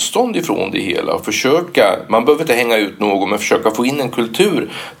avstånd ifrån det hela och försöka, man behöver inte hänga ut någon men försöka få in en kultur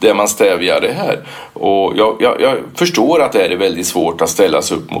där man stävjar det här. Och jag förstår att det är väldigt svårt att ställa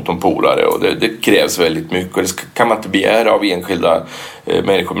sig upp mot de polare och det krävs väldigt mycket och det kan man inte begära av enskilda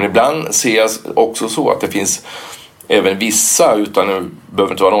människor. Men ibland ser jag också så att det finns även vissa, utan det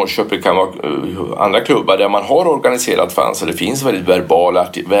behöver inte vara Norrköping, det kan vara andra klubbar där man har organiserat fans och det finns väldigt verbala,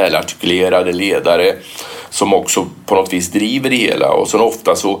 välartikulerade ledare som också på något vis driver det hela. Och sen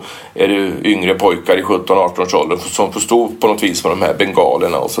ofta så är det yngre pojkar i 17-18 års ålder som får stå på något vis med de här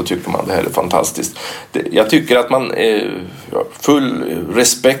bengalerna, och så tycker man det här är fantastiskt. Jag tycker att man full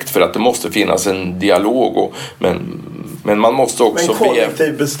respekt för att det måste finnas en dialog, men man måste också... Men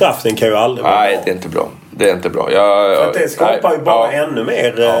kollektiv bestraffning kan ju aldrig vara bra. Nej, det är inte bra. Det är inte bra. För att det skapar ju bara ännu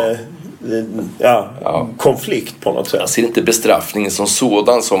mer konflikt på något sätt. Jag ser inte bestraffningen som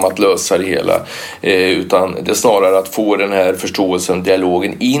sådan som att lösa det hela, utan det är snarare att få den här förståelsen,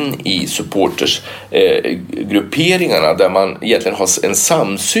 dialogen in i supportersgrupperingarna där man egentligen har en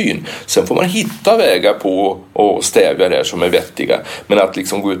samsyn. Sen får man hitta vägar på och stävja det här som är vettiga. Men att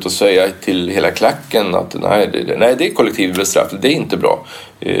liksom gå ut och säga till hela klacken att nej, det är kollektiv bestraffning, det är inte bra.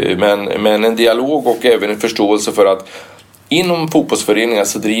 Men en dialog och även en förståelse för att inom fotbollsföreningar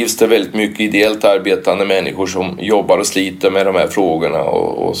så drivs det väldigt mycket ideellt arbetande människor som jobbar och sliter med de här frågorna,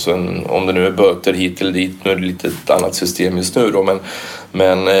 och sen om det nu är böter hit eller dit, nu är det lite ett annat system just nu då,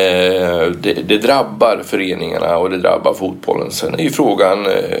 men det drabbar föreningarna och det drabbar fotbollen. Sen är ju frågan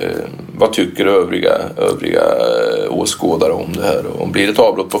vad tycker övriga åskådare om det här, och om blir det ett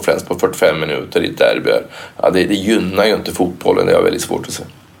avbrott på främst på 45 minuter i ett derby, det gynnar ju inte fotbollen, det är väldigt svårt att säga.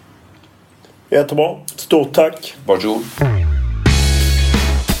 Jättebra. Stort tack. Varsågod.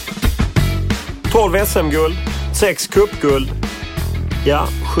 12 SM-guld, 6 cupguld,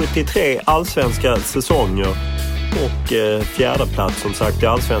 73 allsvenska säsonger och fjärde plats som sagt i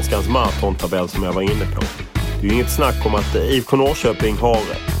allsvenskans maratontabell som jag var inne på. Det är ju inget snack om att IFK Norrköping har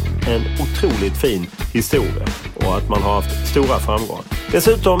en otroligt fin historia och att man har haft stora framgångar.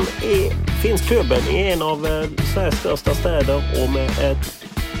 Dessutom finns klubben i en av Sveriges största städer och med ett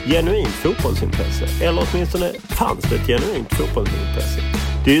genuint fotbollsintresse. Eller åtminstone fanns det ett genuint fotbollsintresse.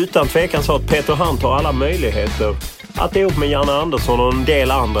 Det är utan tvekan så att Peter Hunt har alla möjligheter att ihop med Janne Andersson och en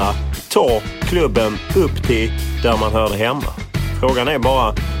del andra ta klubben upp till där man hörde hemma. Frågan är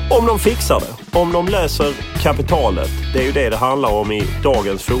bara om de fixar det. Om de löser kapitalet. Det är ju det handlar om i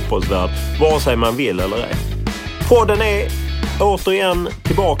dagens fotbollsvärld. Vare sig man vill eller ej. Podden är återigen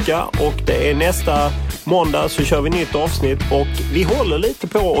tillbaka och det är nästa måndag så kör vi nytt avsnitt och vi håller lite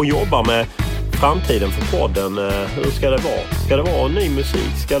på att jobba med framtiden för podden. Hur ska det vara? Ska det vara ny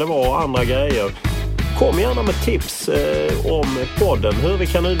musik? Ska det vara andra grejer? Kom gärna med tips om podden. Hur vi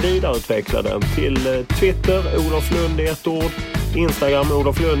kan nu vidareutveckla den till Twitter, Olof Lund i ett ord, Instagram,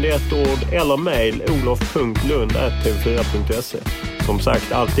 Olof Lund i ett ord eller mail olof.lund@tv4.se. Som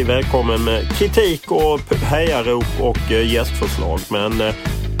sagt, alltid välkommen med kritik och hejarop och gästförslag. Men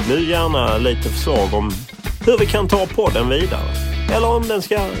nu gärna lite förslag om hur vi kan ta podden vidare. Eller om den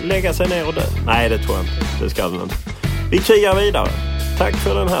ska lägga sig ner och dö. Nej, det tror jag inte. Det ska den inte. Vi krigar vidare. Tack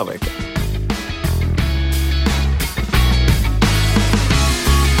för den här veckan.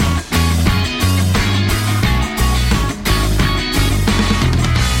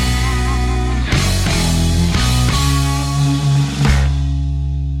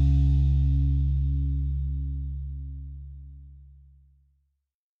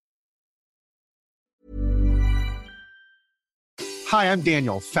 Hi, I'm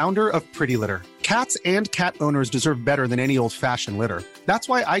Daniel, founder of Pretty Litter. Cats and cat owners deserve better than any old-fashioned litter. That's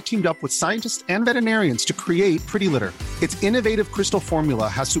why I teamed up with scientists and veterinarians to create Pretty Litter. Its innovative crystal formula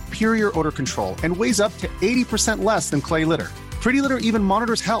has superior odor control and weighs up to 80% less than clay litter. Pretty Litter even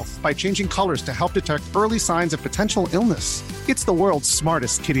monitors health by changing colors to help detect early signs of potential illness. It's the world's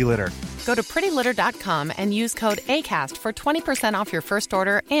smartest kitty litter. Go to prettylitter.com and use code ACAST for 20% off your first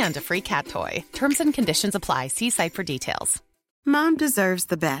order and a free cat toy. Terms and conditions apply. See site for details. Mom deserves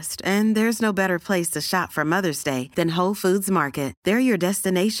the best, and there's no better place to shop for Mother's Day than Whole Foods Market. They're your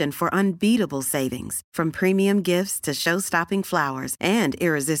destination for unbeatable savings, from premium gifts to show-stopping flowers and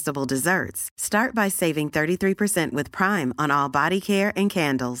irresistible desserts. Start by saving 33% with Prime on all body care and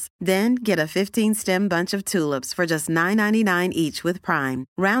candles. Then get a 15-stem bunch of tulips for just $9.99 each with Prime.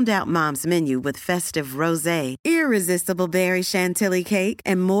 Round out Mom's menu with festive rosé, irresistible berry chantilly cake,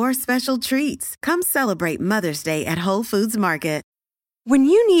 and more special treats. Come celebrate Mother's Day at Whole Foods Market. When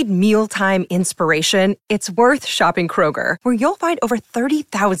you need mealtime inspiration, it's worth shopping Kroger, where you'll find over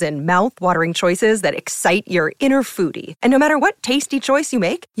 30,000 mouth-watering choices that excite your inner foodie. And no matter what tasty choice you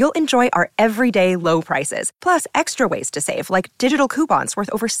make, you'll enjoy our everyday low prices, plus extra ways to save, like digital coupons worth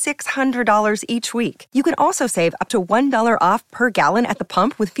over $600 each week. You can also save up to $1 off per gallon at the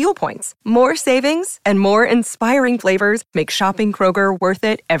pump with fuel points. More savings and more inspiring flavors make shopping Kroger worth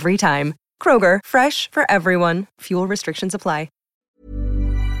it every time. Kroger, fresh for everyone. Fuel restrictions apply.